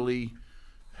usually,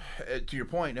 to your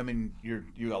point, I mean, you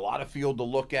got a lot of field to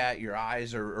look at. Your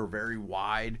eyes are very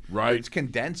wide. Right. It's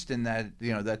condensed in that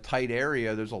that tight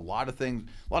area. There's a lot of things,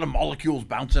 a lot of molecules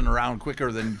bouncing around quicker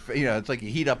than it's like you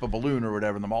heat up a balloon or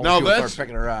whatever, and the molecules start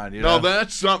picking around. No,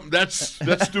 that's something. That's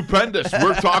stupendous.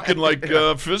 We're talking like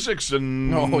physics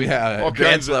and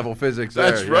advanced level physics.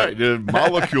 That's right.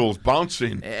 Molecules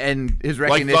bouncing and his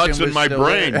recognition like thoughts in my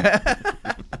brain.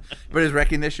 But his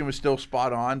recognition was still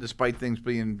spot on, despite things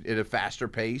being at a faster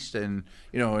pace and,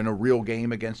 in a real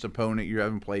game against an opponent you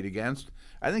haven't played against.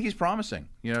 I think he's promising.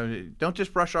 Don't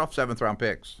just brush off 7th-round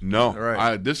picks. No.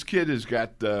 Right. This kid has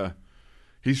got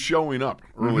he's showing up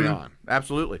early on.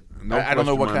 Absolutely. I don't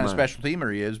know what kind of special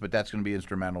teamer he is, but that's going to be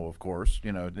instrumental, of course,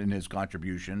 in his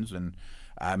contributions. And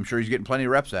I'm sure he's getting plenty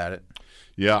of reps at it.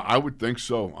 Yeah, I would think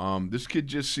so. This kid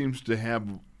just seems to have,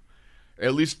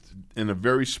 at least in a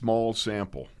very small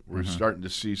sample, we're starting to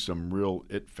see some real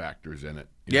it factors in it.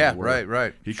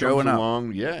 Right. He comes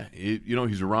along. Yeah,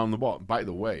 he's around the ball. By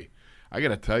the way, I got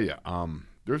to tell you,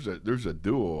 there's a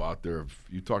duo out there.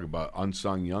 You talk about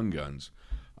unsung young guns.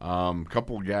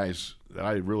 Couple of guys that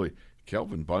I really,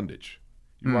 Kelvin Bundage.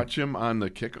 You watch him on the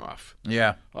kickoff.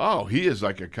 Yeah. Oh, he is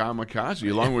like a kamikaze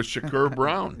along with Shakur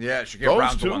Brown. Yeah, Shakur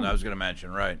Brown's the one I was going to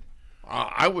mention. Right.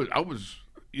 I was.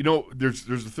 There's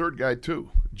a third guy too,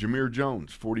 Jameer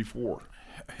Jones, 44.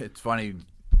 It's funny.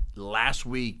 Last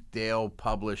week, Dale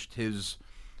published his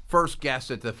first guess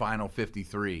at the final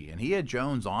 53, and he had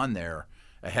Jones on there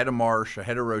ahead of Marsh,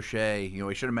 ahead of Roche.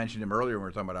 We should have mentioned him earlier when we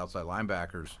were talking about outside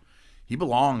linebackers. He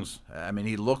belongs. I mean,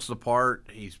 he looks the part.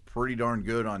 He's pretty darn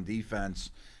good on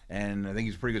defense, and I think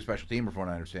he's a pretty good special teamer from what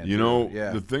I understand.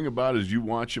 The thing about it is you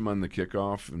watch him on the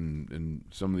kickoff and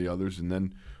some of the others, and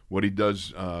then what he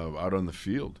does out on the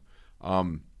field.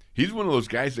 He's one of those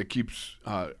guys that keeps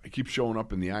showing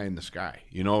up in the eye in the sky.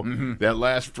 That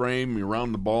last frame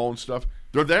around the ball and stuff,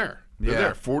 they're there. They're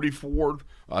there. 44,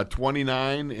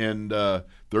 29, and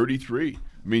 33.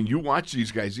 I mean, you watch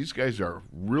these guys. These guys are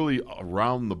really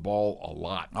around the ball a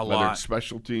lot. Whether it's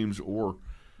special teams or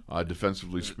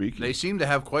defensively speaking. They seem to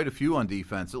have quite a few on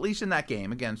defense, at least in that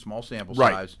game. Again, small sample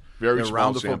size. Very small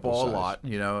around the sample football size. a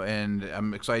lot, and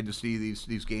I'm excited to see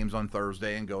these games on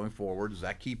Thursday and going forward. Does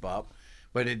that keep up?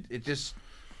 But it just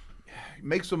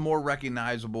makes them more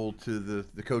recognizable to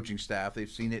the coaching staff. They've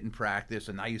seen it in practice,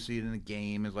 and now you see it in the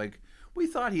game. It's like, we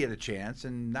thought he had a chance,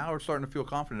 and now we're starting to feel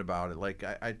confident about it. Like,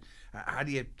 how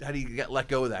do you let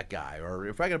go of that guy? Or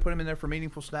if I got to put him in there for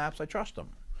meaningful snaps, I trust him.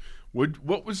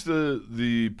 What was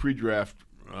the pre-draft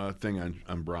thing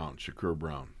on Brown, Shakur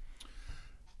Brown?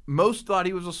 Most thought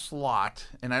he was a slot,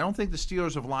 and I don't think the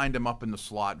Steelers have lined him up in the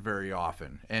slot very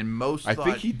often. And most I thought,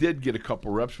 think he did get a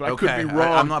couple reps, but Okay, I could be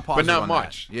wrong. I'm not positive but not on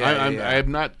much. that. Yeah, I have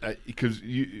not, because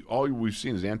all we've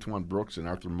seen is Antoine Brooks and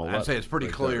Arthur Millette. I'd say it's pretty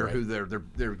Is that clear right?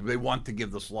 who they want to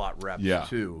give the slot reps Yeah.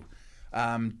 to.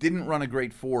 Didn't run a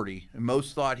great 40.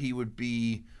 Most thought he would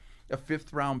be a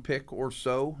 5th-round pick or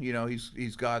so.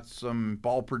 He's got some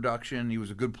ball production. He was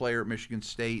a good player at Michigan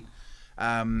State.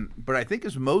 But I think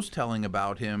is most telling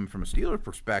about him from a Steelers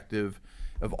perspective,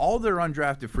 of all their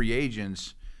undrafted free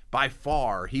agents, by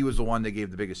far he was the one they gave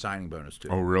the biggest signing bonus to.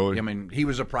 Oh, really? I mean, he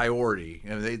was a priority.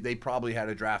 They probably had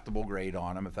a draftable grade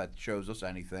on him, if that shows us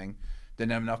anything.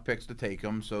 Didn't have enough picks to take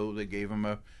him, so they gave him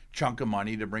a chunk of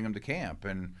money to bring him to camp.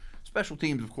 And special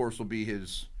teams, of course, will be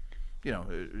his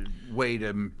way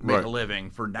to make a living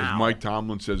for now. As Mike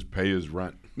Tomlin says, pay his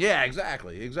rent. Yeah,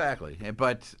 exactly.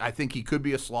 But I think he could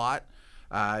be a slot.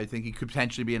 I think he could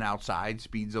potentially be an outside.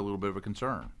 Speed's a little bit of a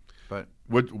concern. But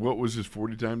What was his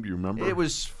 40 time? Do you remember? it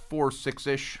was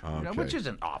 4.6-ish, Okay. which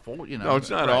isn't awful. No, it's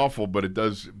not Right. awful, but it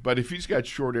does. But if he's got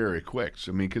short area quicks,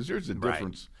 I mean, because there's a Right.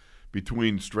 difference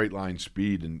between straight line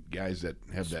speed and guys that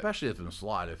have that. Especially if in the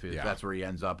slot, if that's where he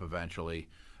ends up eventually.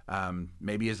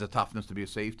 Maybe he has the toughness to be a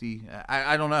safety.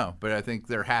 I don't know, but I think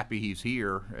they're happy he's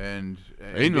here and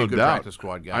Ain't no a good doubt. practice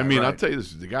squad guy. I mean, I'll right. tell you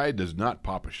this: the guy does not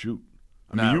pop a shoot.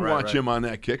 I No, mean, you right, watch right. him on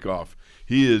that kickoff;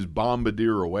 he is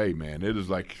bombardier away, man. It is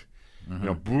like,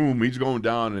 boom, he's going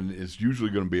down, and it's usually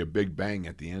going to be a big bang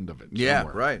at the end of it. Yeah,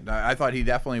 somewhere. right. I thought he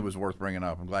definitely was worth bringing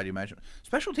up. I'm glad you mentioned it.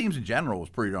 Special teams in general was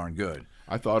pretty darn good.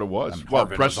 I thought it was. Harvin Well,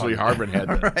 was Presley on- Harvin had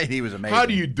that. Right, he was amazing. How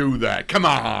do you do that? Come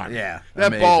on. Yeah, that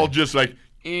amazing. ball just like,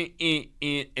 and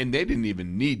they didn't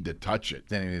even need to touch it.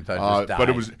 Didn't even touch it, just but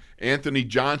it died. was Anthony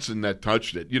Johnson that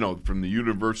touched it. From the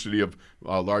University of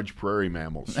Large Prairie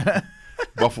Mammals.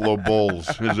 Buffalo Bulls,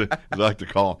 as I like to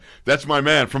call them. That's my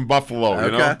man from Buffalo.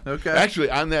 Okay.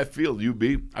 Actually, on that field,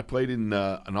 I played in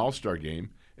an All-Star game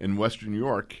in Western New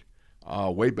York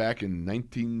way back in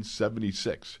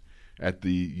 1976 at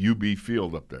the UB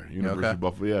field up there, University of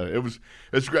Buffalo. Yeah,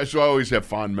 it's great. So I always have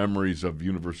fond memories of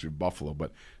University of Buffalo,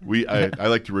 but I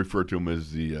like to refer to them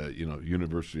as the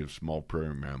University of Small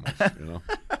Prairie Mammals.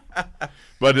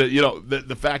 But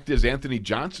the fact is, Anthony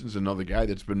Johnson's another guy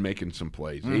that's been making some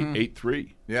plays.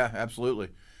 8-3. Yeah, absolutely.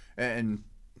 And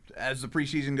as the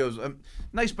preseason goes,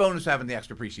 nice bonus having the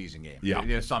extra preseason game. Yeah.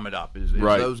 To sum it up, is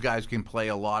Right. those guys can play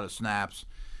a lot of snaps.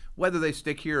 Whether they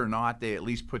stick here or not, they at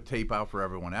least put tape out for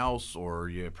everyone else,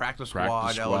 or practice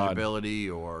squad eligibility,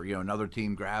 or another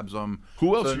team grabs them.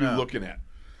 Who else are you looking at?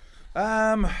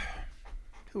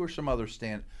 Who are some other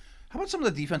stand? How about some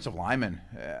of the defensive linemen?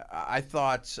 I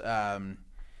thought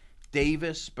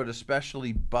Davis, but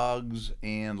especially Buggs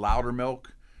and Loudermilk,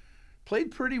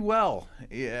 played pretty well.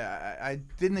 Yeah, I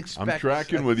didn't expect. I'm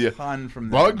tracking a with you. ton from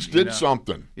them, Bugs did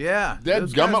something. Yeah, That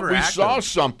those guys gummit, were we active. saw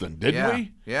something, didn't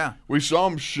we? Yeah. We saw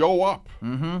him show up.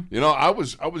 Mm-hmm. I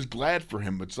was glad for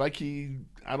him. It's like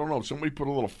I don't know, somebody put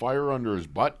a little fire under his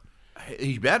butt.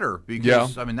 He better,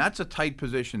 because I mean that's a tight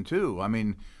position too. I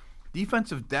mean,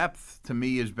 defensive depth to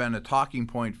me has been a talking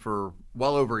point for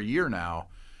well over a year now.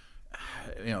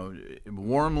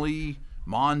 Wormley,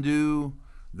 Mondu,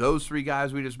 those three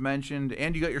guys we just mentioned,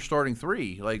 and you got your starting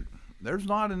three. Like, there's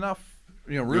not enough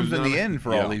rooms in the end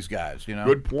for all these guys.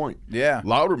 Good point. Yeah.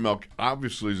 Loudermilk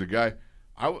obviously is a guy.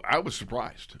 I was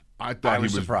surprised. I thought he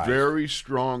was surprised. very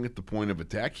strong at the point of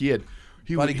attack. He had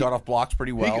he got off blocks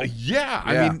pretty well.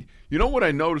 I mean, you know what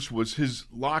I noticed was his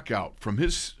lockout from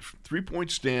his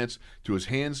 3-point stance to his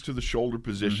hands to the shoulder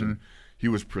position. He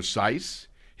was precise.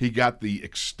 He got the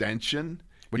extension.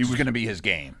 Which is going to be his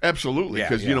game. Absolutely,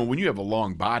 because you know when you have a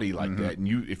long body like that, and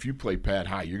if you play pad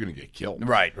high, you're going to get killed.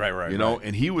 Right. You know,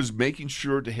 and he was making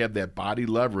sure to have that body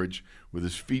leverage with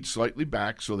his feet slightly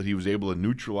back, so that he was able to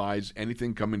neutralize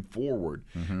anything coming forward,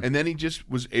 and then he just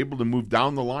was able to move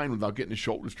down the line without getting his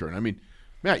shoulders turned. I mean,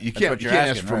 Matt, you can't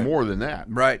ask for more than that,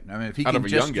 right? I mean, if he can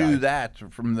just do that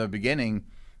from the beginning,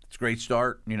 it's a great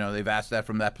start. You know, they've asked that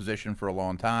from that position for a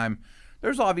long time.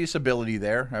 There's obvious ability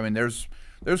there. I mean, there's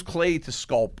clay to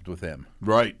sculpt with him.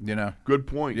 Right. You know. Good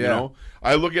point. Yeah. You know,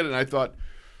 I look at it and I thought,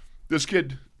 this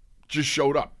kid just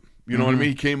showed up. You know what I mean?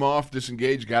 He came off,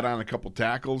 disengaged, got on a couple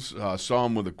tackles, saw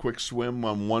him with a quick swim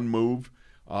on one move.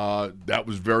 That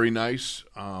was very nice.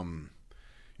 You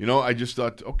know, I just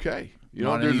thought, okay. You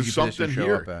know, there's something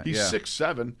here. He's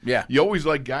 6'7". Yeah. You always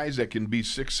like guys that can be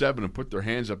 6'7" and put their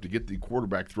hands up to get the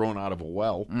quarterback thrown out of a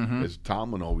well, as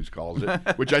Tomlin always calls it,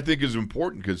 which I think is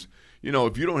important because, you know,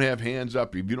 if you don't have hands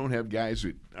up, if you don't have guys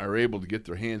that are able to get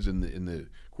their hands in the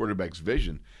quarterback's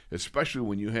vision, especially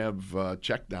when you have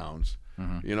check downs,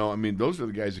 you know, I mean, those are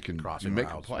the guys that can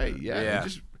make a play. Yeah.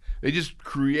 They just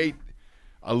create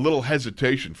a little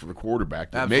hesitation for the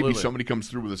quarterback that maybe somebody comes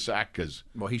through with a sack because.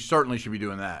 Well, he certainly should be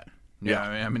doing that. Yeah,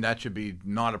 I mean that should be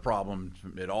not a problem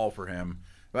at all for him.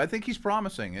 But I think he's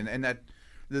promising, and that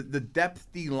the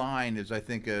depthy line is, I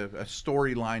think, a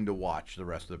storyline to watch the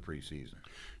rest of the preseason.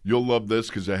 You'll love this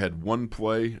because I had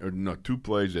two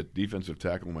plays at defensive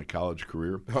tackle in my college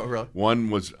career. Oh, really?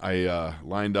 One was I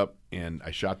lined up and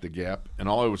I shot the gap, and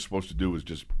all I was supposed to do was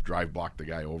just drive block the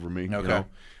guy over me. Okay. You know?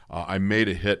 I made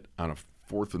a hit on a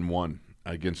 4th and 1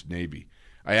 against Navy.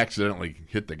 I accidentally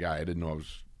hit the guy. I didn't know I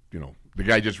was, you know. The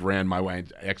guy just ran my way.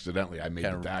 Accidentally, I made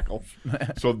the tackle.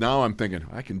 So now I'm thinking,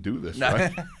 I can do this,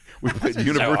 right? We played the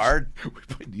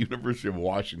University of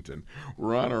Washington.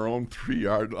 We're on our own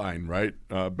 3-yard line, right?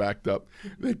 Backed up.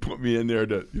 They put me in there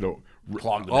to, you know,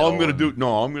 all I'm going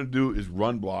to do is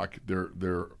run block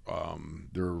their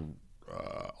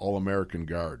All-American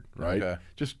guard, right? Okay.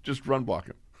 Just run block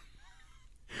him.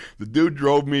 The dude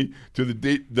drove me to the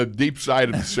deep side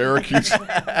of the Syracuse.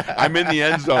 I'm in the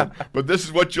end zone, but this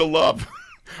is what you'll love.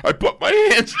 I put my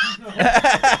hands.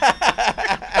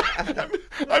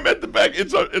 I'm at the back.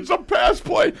 It's a pass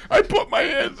play. I put my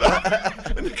hands up.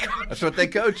 That's what they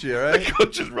coach you, right? The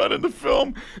coach is running the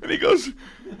film, and he goes,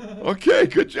 "Okay,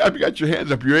 good job. You got your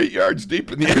hands up. You're 8 yards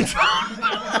deep in the end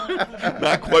zone.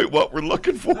 Not quite what we're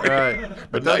looking for, right?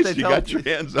 But nice. You got your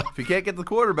hands up. If you can't get the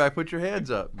quarterback, put your hands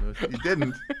up. You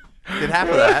didn't. Did half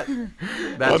of that.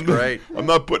 That's great. I'm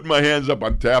not putting my hands up.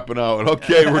 I'm tapping out.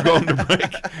 Okay, we're going to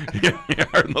break. Here we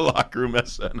are in the locker room,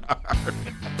 SNR.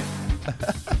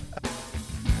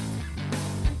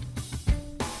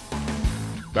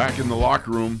 Back in the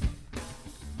locker room,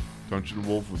 Dungeon and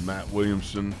Wolf with Matt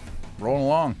Williamson.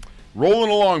 Rolling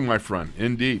along, my friend.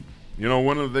 Indeed. You know,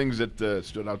 one of the things that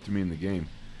stood out to me in the game,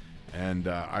 and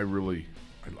I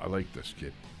like this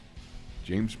kid,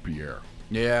 James Pierre.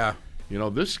 Yeah. You know,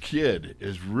 this kid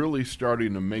is really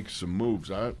starting to make some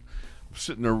moves. I'm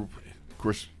sitting there, of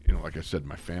course, you know, like I said,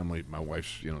 my family, my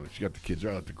wife's, you know, she got the kids.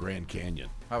 They're out at the Grand Canyon.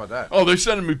 How about that? Oh, they're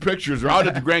sending me pictures. They're out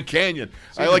at the Grand Canyon.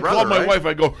 I call my wife.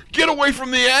 I go, get away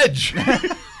from the edge.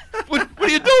 What are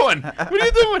you doing? What are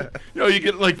you doing? You know, you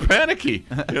get like panicky,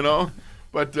 you know.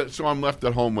 But so I'm left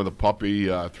at home with a puppy,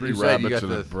 3 rabbits,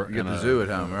 and the zoo at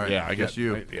home, right? Yeah, I guess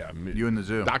you. You in the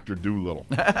zoo. Dr. Doolittle.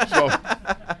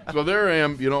 So there I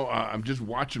am. You know, I'm just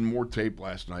watching more tape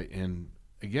last night, and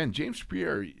again, James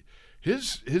Pierre,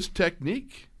 his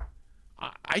technique.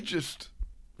 I just,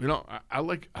 you know, I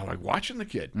like watching the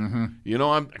kid. Mm-hmm. You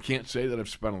know, I can't say that I've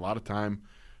spent a lot of time,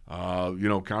 you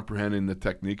know, comprehending the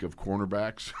technique of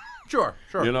cornerbacks. Sure.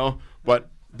 You know,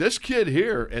 but this kid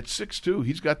here at 6'2",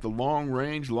 he's got the long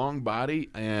range, long body,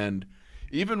 and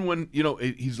even when, you know,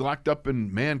 he's locked up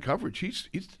in man coverage,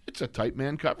 it's a tight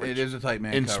man coverage. It is a tight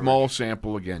man in coverage. Small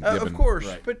sample again. Of course,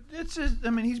 right. But I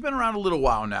mean, he's been around a little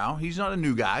while now. He's not a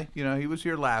new guy. You know, he was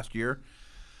here last year.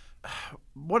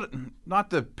 Not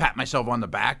to pat myself on the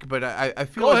back, but I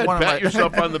feel Go ahead, pat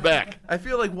yourself on the back. I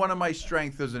feel like one of my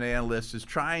strengths as an analyst is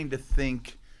trying to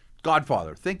think.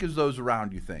 Godfather, think as those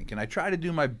around you think. And I try to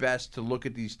do my best to look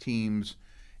at these teams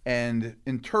and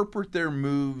interpret their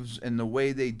moves and the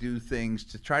way they do things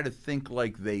to try to think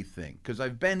like they think. Because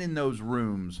I've been in those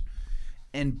rooms,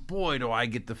 and boy, do I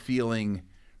get the feeling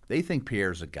they think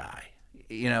Pierre's a guy.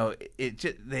 You know,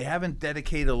 they haven't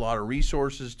dedicated a lot of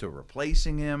resources to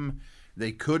replacing him.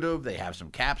 They could have. They have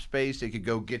some cap space. They could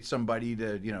go get somebody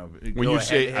to, When you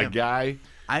say a guy,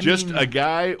 a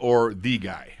guy or the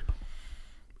guy?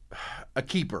 A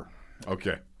keeper.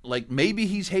 Okay. Like, maybe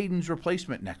he's Hayden's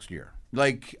replacement next year.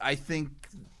 Like, I think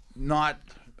not.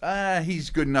 He's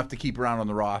good enough to keep around on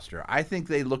the roster. I think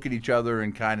they look at each other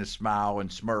and kind of smile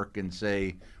and smirk and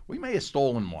say, we may have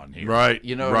stolen one here. Right.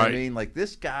 You know what I mean? Like,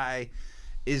 this guy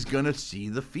is going to see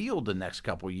the field the next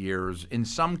couple of years in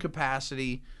some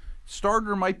capacity.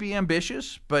 Starter might be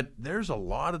ambitious, but there's a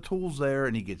lot of tools there,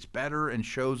 and he gets better and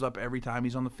shows up every time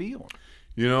he's on the field.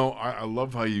 I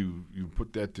love how you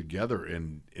put that together.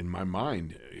 And in my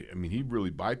mind, I mean, he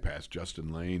really bypassed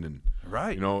Justin Lane and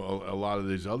a lot of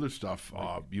this other stuff.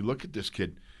 You look at this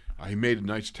kid; he made a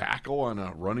nice tackle on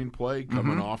a running play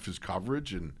coming off his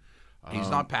coverage, and he's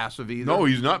not passive either. No,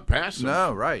 he's not passive.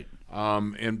 No, right.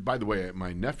 And by the way,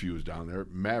 my nephew is down there,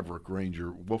 Maverick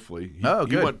Ranger Wolfley.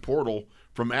 He went portal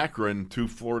from Akron to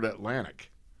Florida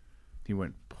Atlantic. He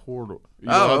went portal. They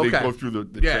go through the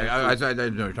I know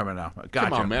what you're talking about now. Gotcha.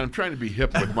 Come on, man. I'm trying to be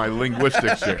hip with my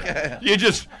linguistics here. You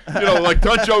just, like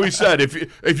Tunch always said,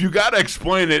 if you got to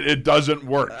explain it, it doesn't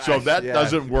work. So that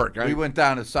doesn't work. We went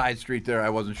down a side street there. I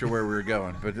wasn't sure where we were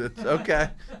going, but it's okay.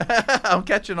 I'm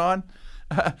catching on.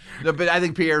 No, but I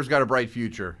think Pierre's got a bright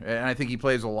future, and I think he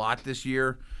plays a lot this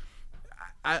year.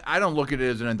 I don't look at it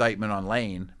as an indictment on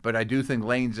Lane, but I do think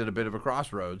Lane's at a bit of a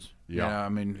crossroads. Yeah. I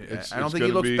don't think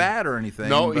he looks bad or anything.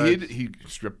 No, he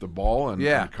stripped the ball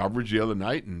and coverage the other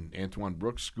night, and Antoine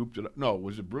Brooks scooped it up. No,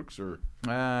 was it Brooks or?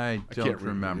 I can't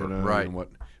remember. Right. What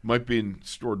might be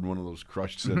stored in one of those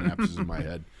crushed synapses in my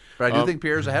head. But I do think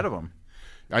Pierre's ahead of him.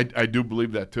 I do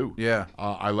believe that too. Yeah.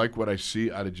 I like what I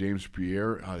see out of James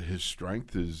Pierre. His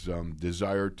strength, his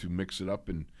desire to mix it up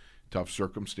in tough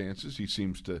circumstances. He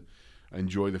seems to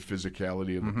enjoy the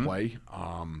physicality of the play.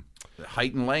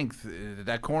 Height and length,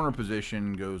 that corner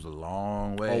position goes a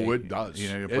long way. Oh, it does.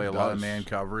 You play a lot of man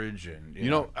coverage. And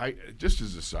I just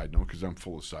as a side note, because I'm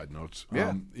full of side notes.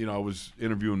 Yeah. I was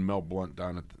interviewing Mel Blount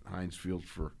down at the Heinz Field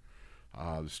for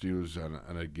the Steelers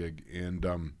on a gig, and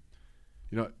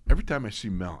every time I see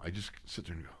Mel, I just sit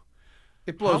there and go.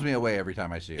 It blows me away every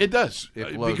time I see it. It does,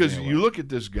 because me away. you look at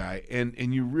this guy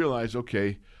and you realize,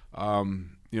 okay.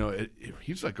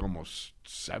 He's like almost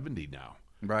 70 now.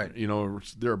 Right.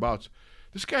 Thereabouts.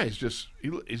 This guy is just, he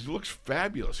looks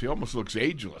fabulous. He almost looks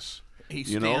ageless. He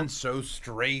stands so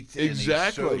straight. And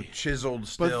exactly. He's so chiseled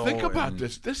still. But think about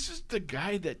this. This is the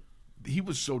guy that he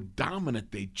was so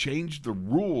dominant, they changed the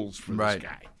rules for this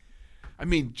guy. I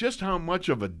mean, just how much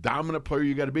of a dominant player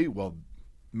you got to be? Well,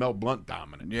 Mel Blount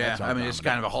dominant. Yeah, it's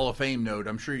kind of a Hall of Fame note.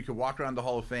 I'm sure you could walk around the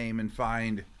Hall of Fame and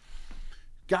find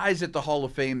guys at the Hall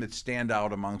of Fame that stand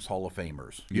out amongst Hall of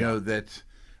Famers, that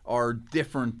are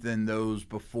different than those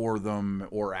before them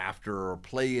or after or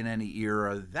play in any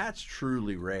era. That's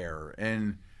truly rare,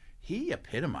 and he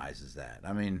epitomizes that.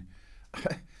 I mean,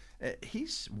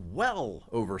 he's well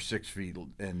over 6 feet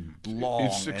and long.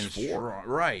 He's 6'4".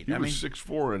 Right. He was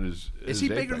 6'4" in his Is he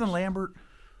bigger than Lambert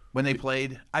when they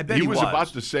played? I bet he was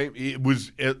about the same. He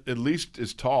was at least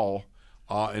as tall,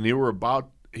 and they were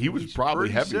about. He was probably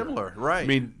heavier. Similar, right. I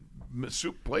mean,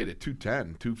 Soup played at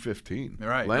 210, 215.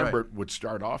 Right, Lambert would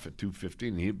start off at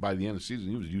 215. By the end of the season,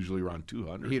 he was usually around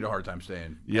 200. He had a hard time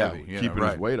staying heavy, keeping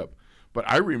his weight up. But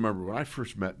I remember when I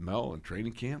first met Mel in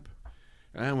training camp,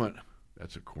 and I went,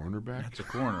 that's a cornerback? That's a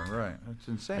corner, right. That's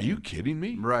insane. Are you kidding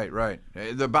me? Right.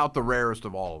 About the rarest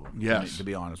of all of them, yes. To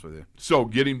be honest with you. So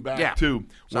getting back to,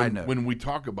 when we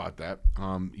talk about that,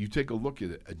 you take a look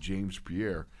at a James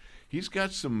Pierre, he's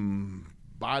got some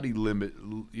body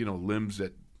limbs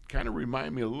that kind of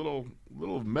remind me a little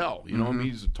of Mel. I mean,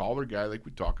 he's a taller guy like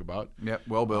we talk about. Yep,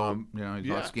 well built. He's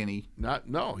not skinny.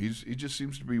 He just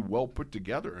seems to be well put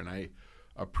together, and I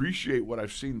appreciate what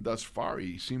I've seen thus far.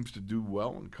 He seems to do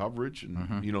well in coverage and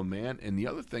man. And the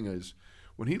other thing is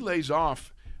when he lays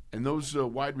off and those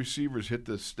wide receivers hit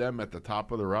the stem at the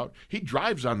top of the route, he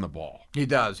drives on the ball. He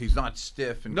does. He's not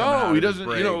stiff and he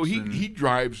doesn't. He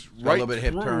drives right a little bit of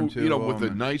hip turn too. With a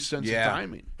nice sense of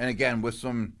timing. And again, with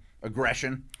some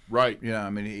aggression. Right. I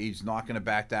mean, he's not going to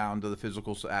back down to the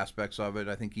physical aspects of it.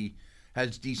 I think he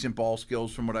has decent ball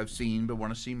skills from what I've seen, but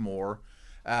want to see more.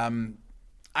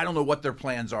 I don't know what their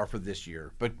plans are for this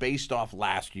year, but based off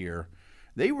last year,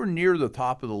 they were near the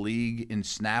top of the league in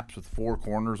snaps with 4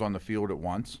 corners on the field at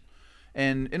once.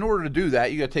 And in order to do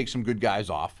that, you got to take some good guys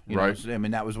off. Right. I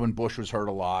mean, that was when Bush was hurt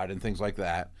a lot and things like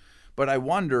that. But I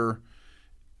wonder,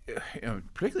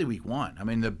 particularly week 1. I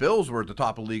mean, the Bills were at the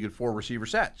top of the league at 4 receiver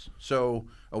sets. So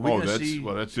are we going to see?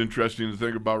 Well, that's interesting to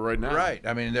think about right now. Right.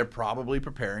 I mean, they're probably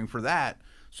preparing for that.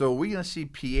 So are we going to see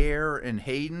Pierre and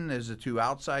Hayden as the two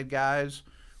outside guys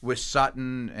with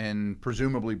Sutton and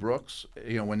presumably Brooks,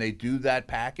 when they do that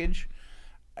package?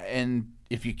 And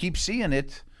if you keep seeing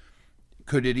it,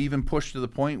 could it even push to the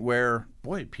point where,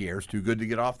 boy, Pierre's too good to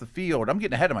get off the field? I'm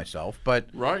getting ahead of myself, but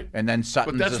right. And then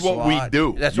Sutton's but that's a what slot. we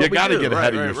do. That's you what we got to do. get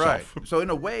ahead of yourself. Right. So in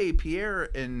a way, Pierre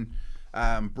and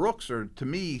Brooks are, to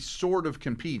me, sort of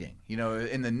competing.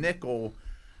 In the nickel,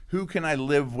 who can I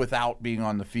live without being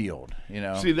on the field?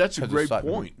 See, that's a great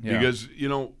point because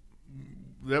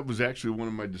that was actually one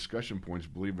of my discussion points,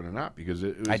 believe it or not, because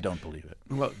it was, I don't believe it.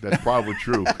 Well, that's probably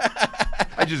true.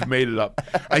 I just made it up.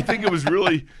 I think it was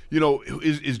really,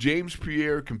 is James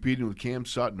Pierre competing with Cam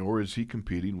Sutton, or is he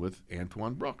competing with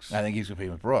Antoine Brooks? I think he's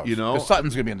competing with Brooks. Because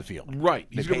Sutton's going to be in the field. Right.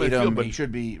 He's going to be in the field, but he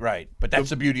should be, right. But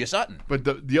that's the beauty of Sutton. But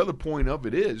the other point of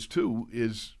it is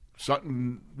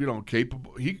Sutton,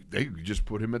 capable. They could just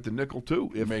put him at the nickel too,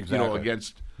 if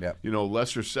against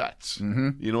lesser sets. Mm-hmm.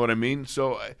 You know what I mean?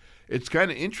 So it's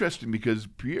kind of interesting because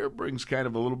Pierre brings kind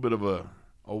of a little bit of a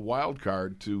wild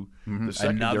card to the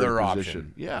secondary position.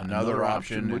 Option. Yeah, another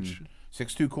option. Which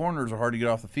 6'2" corners are hard to get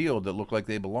off the field that look like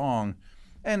they belong,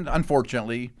 and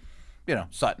unfortunately,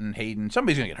 Sutton, Hayden,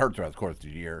 somebody's going to get hurt throughout the course of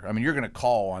the year. I mean, you're going to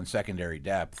call on secondary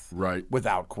depth, right,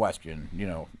 without question,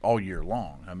 all year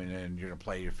long. I mean, and you're going to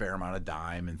play a fair amount of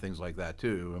dime and things like that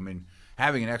too. I mean,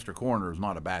 having an extra corner is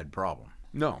not a bad problem.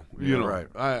 No, right.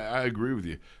 I agree with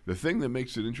you. The thing that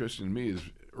makes it interesting to me is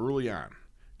early on,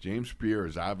 James Pierre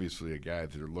is obviously a guy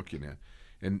that they're looking at,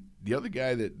 and the other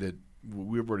guy that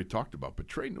we've already talked about, but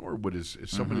Trey Norwood is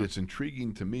somebody that's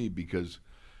intriguing to me because,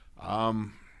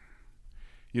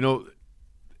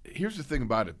 here's the thing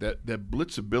about it, that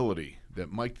blitzability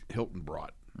that Mike Hilton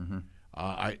brought.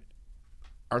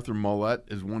 Arthur Mollett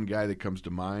is one guy that comes to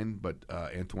mind, but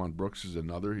Antoine Brooks is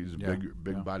another. He's a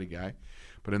big body guy.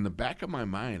 But in the back of my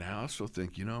mind, I also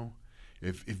think,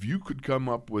 if you could come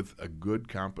up with a good,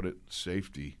 competent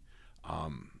safety,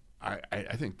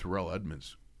 I think Terrell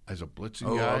Edmonds as a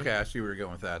blitzing guy. Oh, okay, I see where you're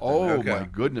going with that. Oh, my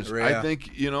goodness. Yeah. I think,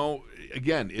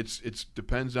 again, it's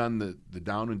depends on the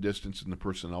down and distance and the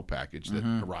personnel package that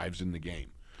arrives in the game.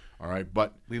 All right,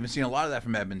 but we haven't seen a lot of that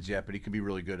from Edmonds yet, but he could be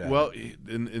really good at it. Well,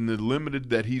 in the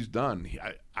limited that he's done,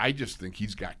 I just think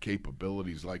he's got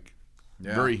capabilities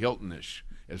very Hilton-ish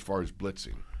as far as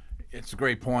blitzing. It's a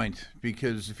great point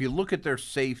because if you look at their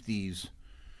safeties,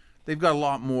 they've got a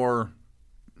lot more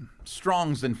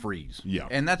strongs than frees. Yeah.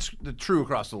 And that's true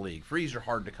across the league. Frees are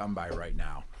hard to come by right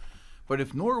now. But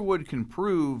if Norwood can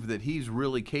prove that he's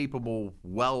really capable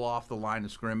well off the line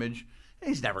of scrimmage,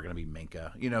 he's never going to be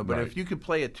Minka, But if you could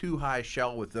play a too-high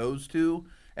shell with those two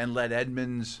and let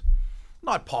Edmonds,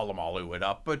 not Palomalu it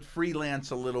up, but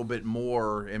freelance a little bit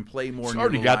more and play more. He's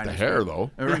already got the hair, though.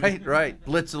 Right.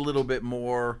 Blitz a little bit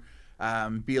more,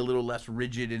 be a little less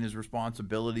rigid in his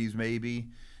responsibilities maybe.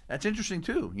 That's interesting,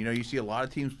 too. You see a lot of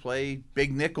teams play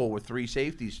big nickel with three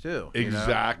safeties, too.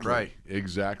 Exactly. Right.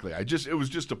 Exactly. It was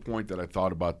just a point that I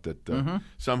thought about that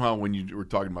somehow when you were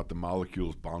talking about the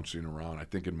molecules bouncing around, I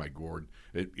think in my gourd,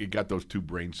 it got those two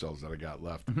brain cells that I got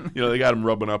left. They got them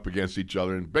rubbing up against each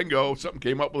other, and bingo, something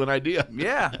came up with an idea.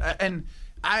 Yeah, and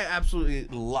I absolutely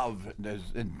love, and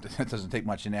it doesn't take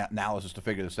much analysis to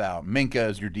figure this out, Minka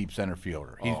is your deep center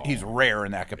fielder. He's rare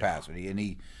in that capacity, and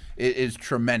he is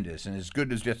tremendous and as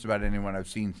good as just about anyone I've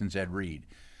seen since Ed Reed.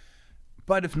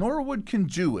 But if Norwood can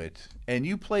do it, and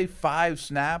you play 5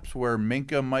 snaps where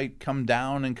Minka might come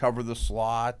down and cover the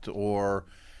slot, or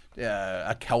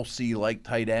a Kelsey-like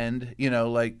tight end,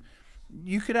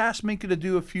 you could ask Minka to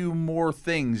do a few more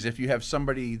things if you have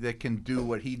somebody that can do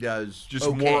what he does. Just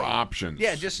more options.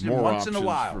 Yeah, just more once in a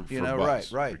while.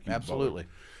 Butts, right, absolutely.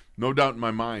 No doubt in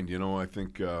my mind. I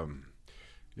think.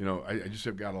 I just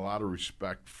have got a lot of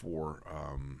respect for,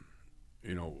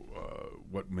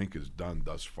 what Minka's done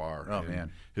thus far. Oh,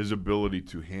 man. His ability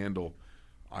to handle,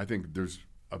 I think there's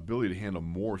ability to handle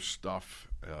more stuff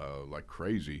like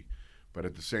crazy, but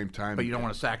at the same time. But you don't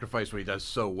want to sacrifice what he does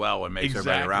so well and makes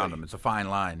everybody around him. It's a fine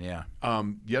line, yeah.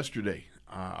 Yesterday,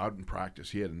 out in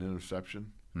practice, he had an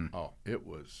interception. Oh, it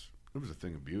was a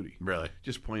thing of beauty. Really?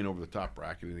 Just playing over the top,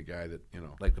 bracketing a guy that,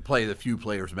 Like the play that few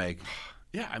players make.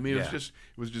 Yeah, I mean, it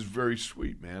was just very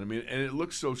sweet, man. I mean, and it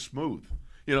looked so smooth.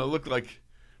 It looked like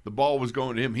the ball was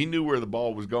going to him. He knew where the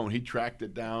ball was going. He tracked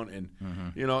it down, and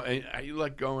and you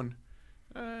like going,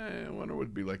 I wonder what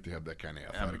it'd be like to have that kind of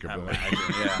athletic ability.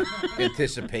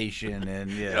 Anticipation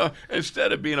and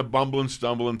instead of being a bumbling,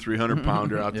 stumbling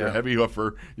 300-pounder out there, heavy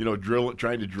hoofer,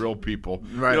 trying to drill people.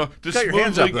 Right. Just got your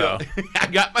hands up, though. I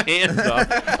got my hands up.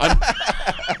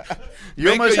 You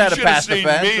almost had a pass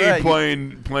defense. Me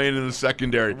playing in the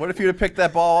secondary. What if you'd have picked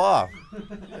that ball off?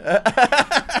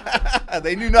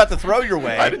 They knew not to throw your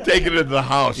way. I'd have taken it to the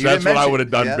house. You That's didn't what I mention- would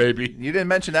have done, yeah, baby. You didn't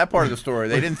mention that part of the story.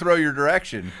 They didn't throw your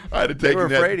direction. I'd have They taken were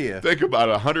that. afraid of you. Think about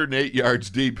it, 108 yards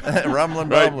deep. Rumbling,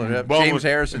 Right, bumbling. Yep. bumbling. James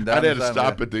Harrison down I'd have the to side,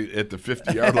 stop at the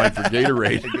 50-yard line for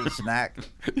Gatorade. Give a snack.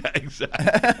 Yeah, exactly.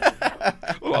 A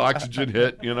little oxygen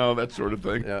hit, that sort of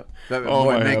thing. Yeah. Oh,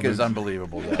 Boy, my Mink heavens. is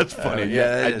unbelievable. Though. That's funny.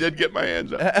 Yeah, I did get my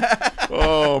hands up.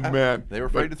 Oh, man. They were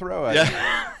afraid to throw at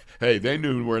Yeah. Hey, they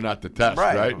knew where not to test, you.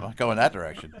 right? I'm not going that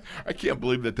direction. I can't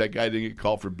believe that guy didn't get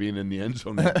called for being in the end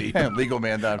zone that deep. Legal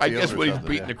man downfield. I guess or when he's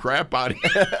something, beating yeah. the crap out of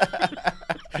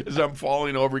you. As I'm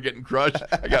falling over, getting crushed,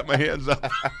 I got my hands up.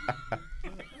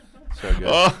 So good.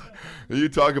 Oh, you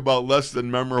talk about less than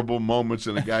memorable moments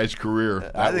in a guy's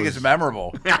career. I think it's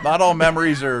memorable. Not all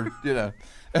memories are, you're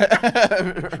paint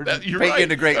right.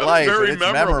 into great That was light, but very it's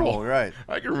memorable. memorable, right?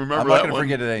 I can remember I'm not that going to one.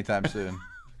 forget it anytime soon.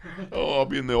 Oh, I'll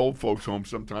be in the old folks' home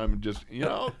sometime and just,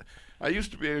 I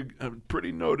used to be a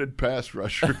pretty noted pass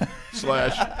rusher /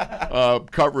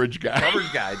 coverage guy.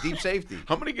 Coverage guy, deep safety.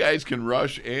 How many guys can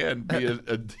rush and be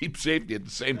a deep safety at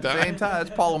the same time? Same time, that's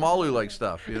Palomalu like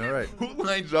stuff, right? Who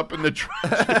lines up in the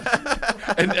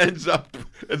trenches and ends up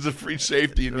as a free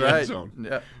safety in the end Right. zone?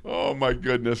 Yeah. Oh, my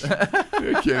goodness. I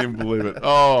can't even believe it.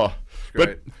 Oh. But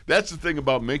great. that's the thing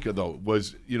about Minkah, though,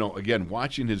 was, again,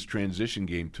 watching his transition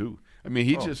game, too. I mean,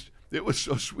 it was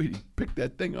so sweet. He picked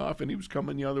that thing off, and he was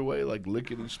coming the other way like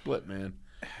lickety split, man.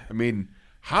 I mean,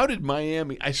 how did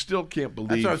Miami – I still can't believe –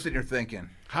 That's what I was sitting here thinking.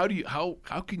 How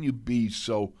can you be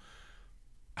so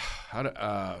How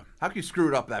can you screw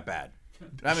it up that bad?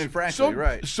 I mean, frankly, so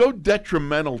right. so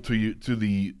detrimental to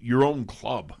your own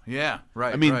club? Yeah,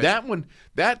 right. I mean, right. that one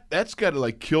that's got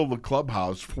to kill the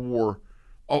clubhouse for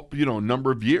a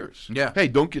number of years. Yeah. Hey,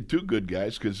 don't get too good,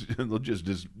 guys, because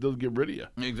they'll get rid of you.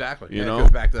 Exactly. You know? It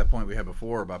goes back to that point we had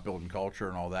before about building culture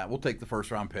and all that. We'll take the first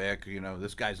round pick.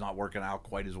 This guy's not working out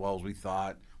quite as well as we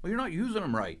thought. Well, you're not using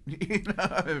him right.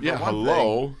 Yeah,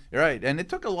 hello. Right. And it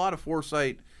took a lot of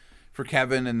foresight for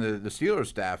Kevin and the Steelers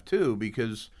staff, too,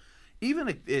 because even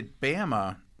at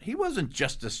Bama, he wasn't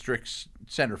just a strict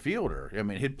center fielder. I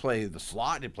mean, he'd play the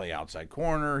slot, he'd play outside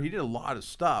corner. He did a lot of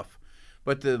stuff.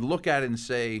 But to look at it and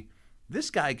say, this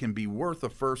guy can be worth a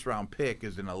first-round pick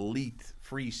as an elite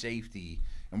free safety,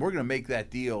 and we're going to make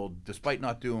that deal despite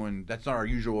not doing – that's not our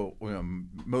usual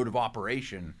mode of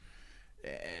operation.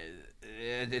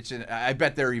 I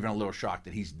bet they're even a little shocked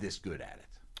that he's this good at it.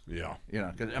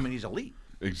 Yeah. Because, he's elite.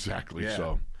 Exactly. Yeah.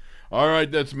 So. All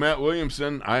right, that's Matt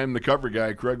Williamson. I am the cover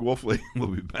guy, Craig Wolfley. We'll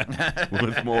be back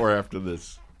with more after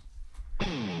this.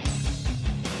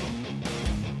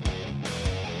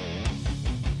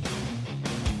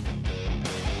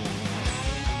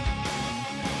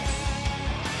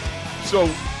 So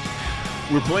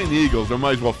we're playing the Eagles. I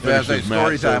might as well finish this, Matt.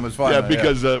 Story time was fun. Yeah,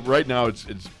 because right now it's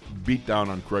beat down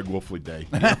on Craig Wolfley Day.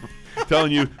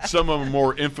 Telling you some of the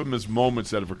more infamous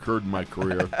moments that have occurred in my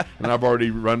career, and I've already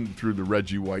run through the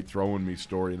Reggie White throwing me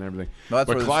story and everything. Well, that's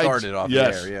where it started off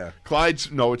yes, there, yeah. Clyde's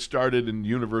it started in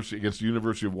against the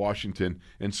University of Washington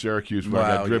in Syracuse, where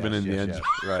I got driven in the end zone.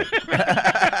 Right.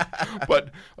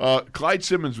 But Clyde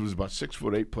Simmons was about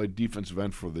 6'8", played defensive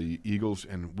end for the Eagles,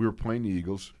 and we were playing the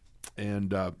Eagles.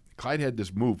 And Clyde had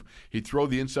this move. He'd throw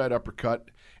the inside uppercut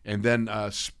and then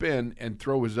spin and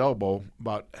throw his elbow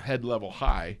about head level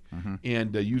high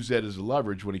and use that as a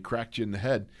leverage when he cracked you in the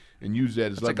head and use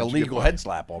that as It's like leverage. a legal head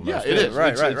slap almost. Yeah, it is.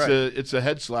 Right, It's a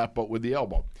head slap, but with the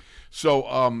elbow.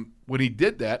 So when he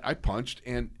did that, I punched,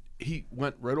 and he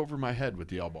went right over my head with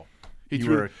the elbow. You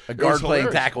were a guard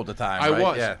playing tackle at the time, right? I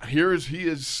was. Yeah. He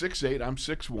is 6'8", I'm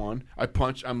 6'1". I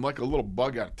punched. I'm like a little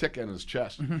bug on a tick on his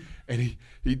chest. And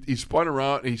he spun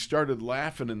around, and he started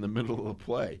laughing in the middle of the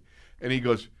play. And he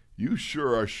goes, "You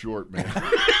sure are short, man."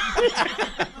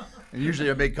 And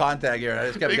usually I make contact here. I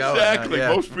just kept going. Exactly.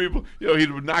 Yeah. Most people, he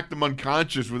would knock them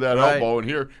unconscious with that Right. elbow, and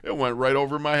here it went right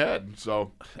over my head.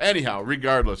 So anyhow,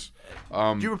 regardless.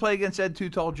 Did you ever play against Ed Too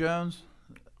Tall Jones?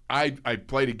 I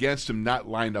played against him, not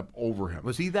lined up over him.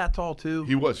 Was he that tall too?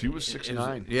 He was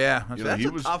 6'9". Yeah, You know, that's he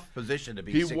a was- tough position to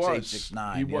be. He 6'8", was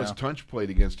 6'9". He was. Tunch played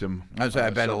against him. I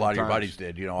bet a lot of your several buddies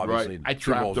times. did. Obviously. Right. I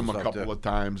Super Bowls trapped him and a stuff, couple too. of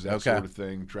times. That Okay. sort of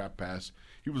thing. Trap pass.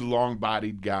 He was a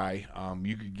long-bodied guy.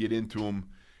 You could get into him.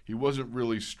 He wasn't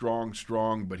really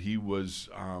strong, but he was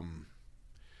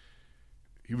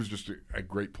just a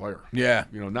great player. Yeah.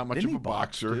 Not much Didn't of he a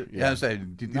boxer. Yeah, I say,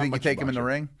 do you Not think you much take him in the boxer.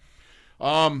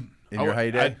 ring? In your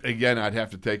heyday? I'd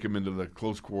have to take him into the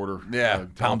close quarter. Yeah,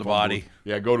 telephone pound the body. booth.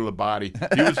 Yeah, go to the body.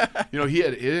 He was, he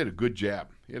had a good jab.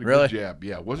 He had a Really? good jab.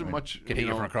 Yeah, it wasn't much. Could hit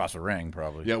you from across the ring,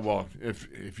 probably. Yeah, well,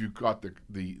 if you caught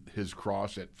his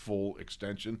cross at full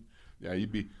extension, yeah,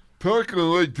 you'd be talking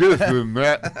like this,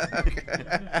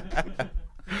 Matt.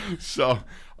 So,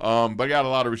 but I got a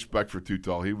lot of respect for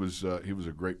Tutal. He was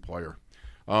a great player.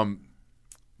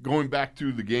 Going back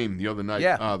to the game the other night,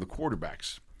 the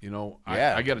quarterbacks.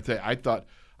 I got to tell you,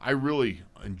 I really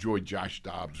enjoyed Josh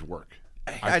Dobbs' work.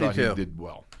 I thought he did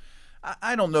well.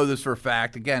 I don't know this for a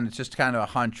fact. Again, it's just kind of a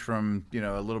hunch from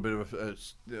a little bit of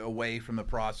away from the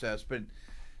process. But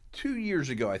 2 years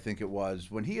ago, I think it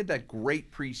was, when he had that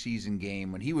great preseason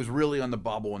game when he was really on the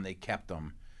bubble and they kept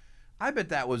him. I bet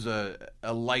that was a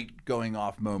light going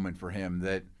off moment for him.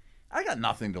 That I got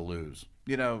nothing to lose.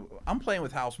 I'm playing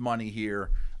with house money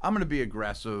here. I'm going to be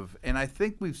aggressive, and I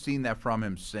think we've seen that from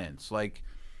him since. Like,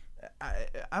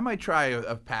 I might try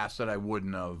a pass that I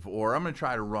wouldn't have, or I'm going to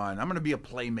try to run. I'm going to be a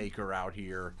playmaker out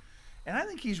here. And I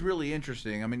think he's really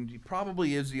interesting. I mean, he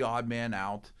probably is the odd man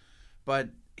out, but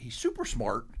he's super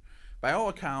smart. By all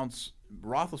accounts,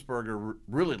 Roethlisberger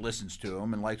really listens to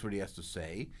him and likes what he has to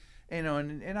say.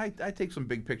 And I take some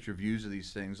big picture views of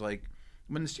these things. Like,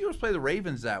 when the Steelers play the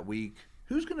Ravens that week,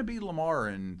 who's going to be Lamar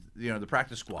in the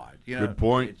practice squad? Good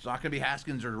point. It's not going to be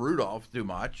Haskins or Rudolph too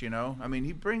much. I mean,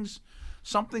 he brings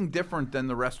something different than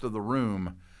the rest of the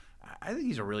room. I think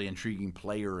he's a really intriguing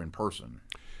player in person.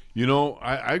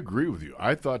 I agree with you.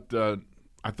 I thought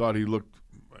he looked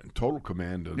in total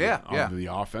command of the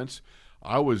offense.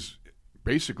 I was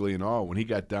basically in awe when he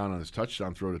got down on his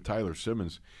touchdown throw to Tyler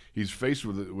Simmons. He's faced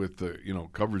with the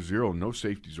cover zero, no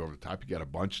safeties over the top. He got a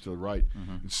bunch to the right,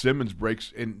 and Simmons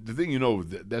breaks. And the thing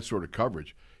that sort of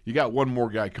coverage, you got one more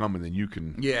guy coming than you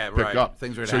can pick up.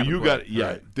 Things are so you got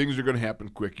right. Things are going to happen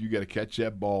quick. You got to catch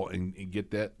that ball and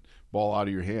get that ball out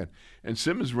of your hand. And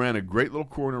Simmons ran a great little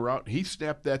corner route. He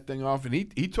snapped that thing off, and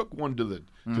he took one to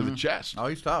the chest. Oh,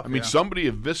 he's tough. I mean, somebody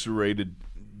eviscerated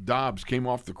Dobbs, came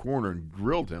off the corner and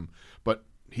drilled him, but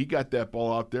he got that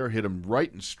ball out there, hit him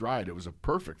right in stride. It was a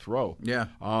perfect throw. Yeah.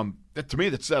 To me,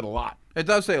 that said a lot. It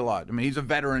does say a lot. I mean, he's a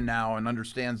veteran now and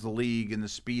understands the league and the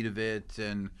speed of it,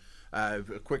 and a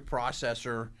quick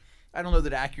processor. I don't know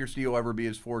that accuracy will ever be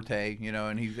his forte,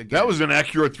 and he's again, that was an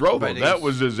accurate throw, though. That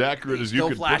was as accurate as you could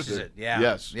put it. Still flashes it. Yeah.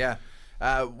 Yes. Yeah.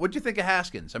 What'd you think of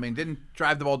Haskins? I mean, didn't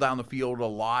drive the ball down the field a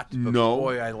lot, but no.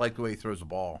 Boy, I like the way he throws the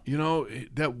ball.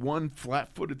 That one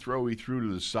flat-footed throw he threw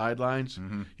to the sidelines,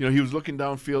 he was looking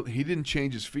downfield. He didn't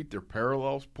change his feet. They're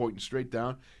parallels, pointing straight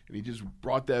down, and he just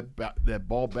brought that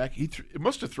ball back. It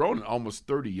must have thrown it almost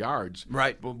 30 yards.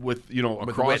 Right. With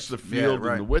across the field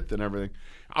and the width and everything.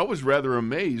 I was rather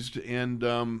amazed and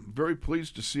very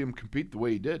pleased to see him compete the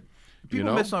way he did.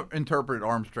 People misinterpret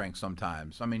arm strength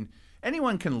sometimes. I mean,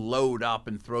 anyone can load up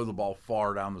and throw the ball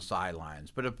far down the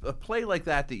sidelines, but a play like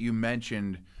that you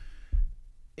mentioned,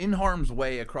 in harm's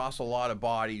way across a lot of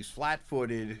bodies,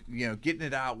 flat-footed, getting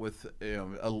it out with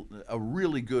a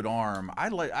really good arm. I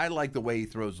like the way he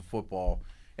throws the football.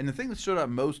 And the thing that stood out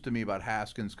most to me about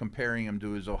Haskins, comparing him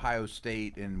to his Ohio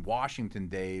State and Washington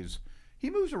days, he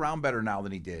moves around better now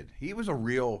than he did. He was a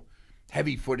real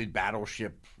heavy-footed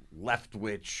battleship,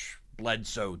 left-witch,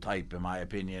 Bledsoe type, in my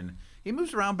opinion. He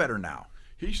moves around better now.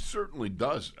 He certainly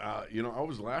does. I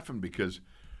was laughing because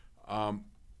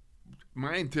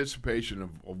my anticipation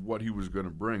of what he was going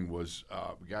to bring was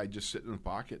a guy just sitting in the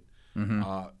pocket.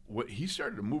 What he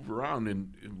started to move around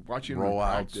and watching him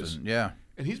practice.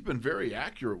 And he's been very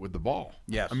accurate with the ball.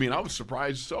 Yes. I mean, I was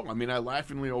surprised so. I mean, I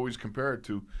laughingly always compare it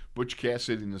to Butch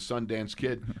Cassidy and the Sundance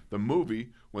Kid, the movie,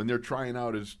 when they're trying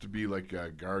out as to be like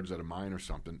guards at a mine or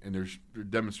something, and they're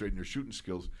demonstrating their shooting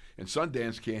skills. And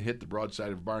Sundance can't hit the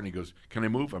broadside of a barn. He goes, "Can I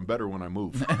move? I'm better when I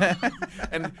move."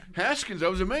 And Haskins, I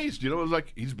was amazed. It was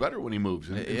like he's better when he moves.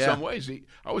 In some ways,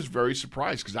 I was very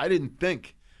surprised because I didn't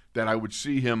think that I would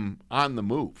see him on the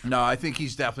move. No, I think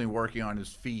he's definitely working on his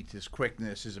feet, his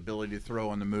quickness, his ability to throw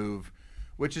on the move,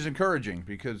 which is encouraging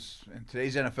because in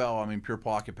today's NFL, I mean, pure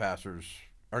pocket passers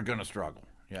are going to struggle.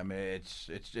 Yeah, I mean,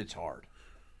 it's hard.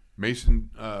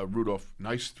 Mason Rudolph,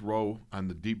 nice throw on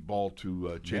the deep ball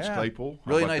to Chase Claypool.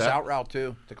 Really nice out route,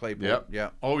 too, to Claypool. Yep.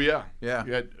 Yeah. Oh, yeah. Yeah.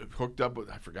 He had hooked up with,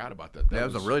 I forgot about that. That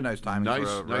was a really nice timing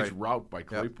throw. Nice route by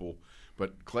Claypool. Yep.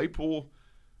 But Claypool,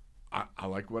 I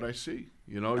like what I see.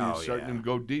 He's starting to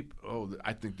go deep. Oh,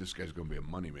 I think this guy's going to be a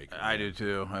moneymaker. I do,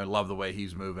 too. I love the way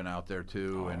he's moving out there,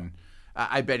 too. And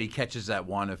I bet he catches that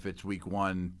one if it's week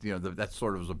one. That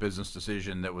sort of was a business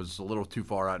decision that was a little too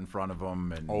far out in front of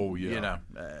him. And,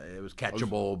 it was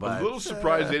catchable. But I was a little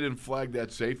surprised they didn't flag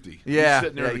that safety. Yeah. He's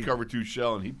sitting there in the cover two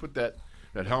shell, and he put that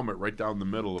helmet right down the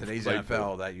middle of today's Claypool.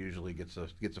 NFL, that usually gets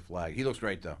a flag. He looks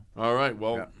great, though. All right,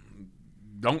 well,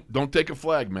 don't take a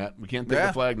flag, Matt. We can't take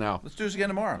a flag now. Let's do this again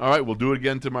tomorrow. All right, we'll do it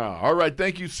again tomorrow. All right,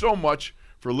 thank you so much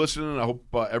for listening. I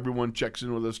hope everyone checks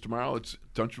in with us tomorrow. It's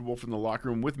Dungeon Wolf in the Locker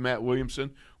Room with Matt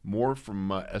Williamson. More from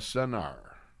SNR.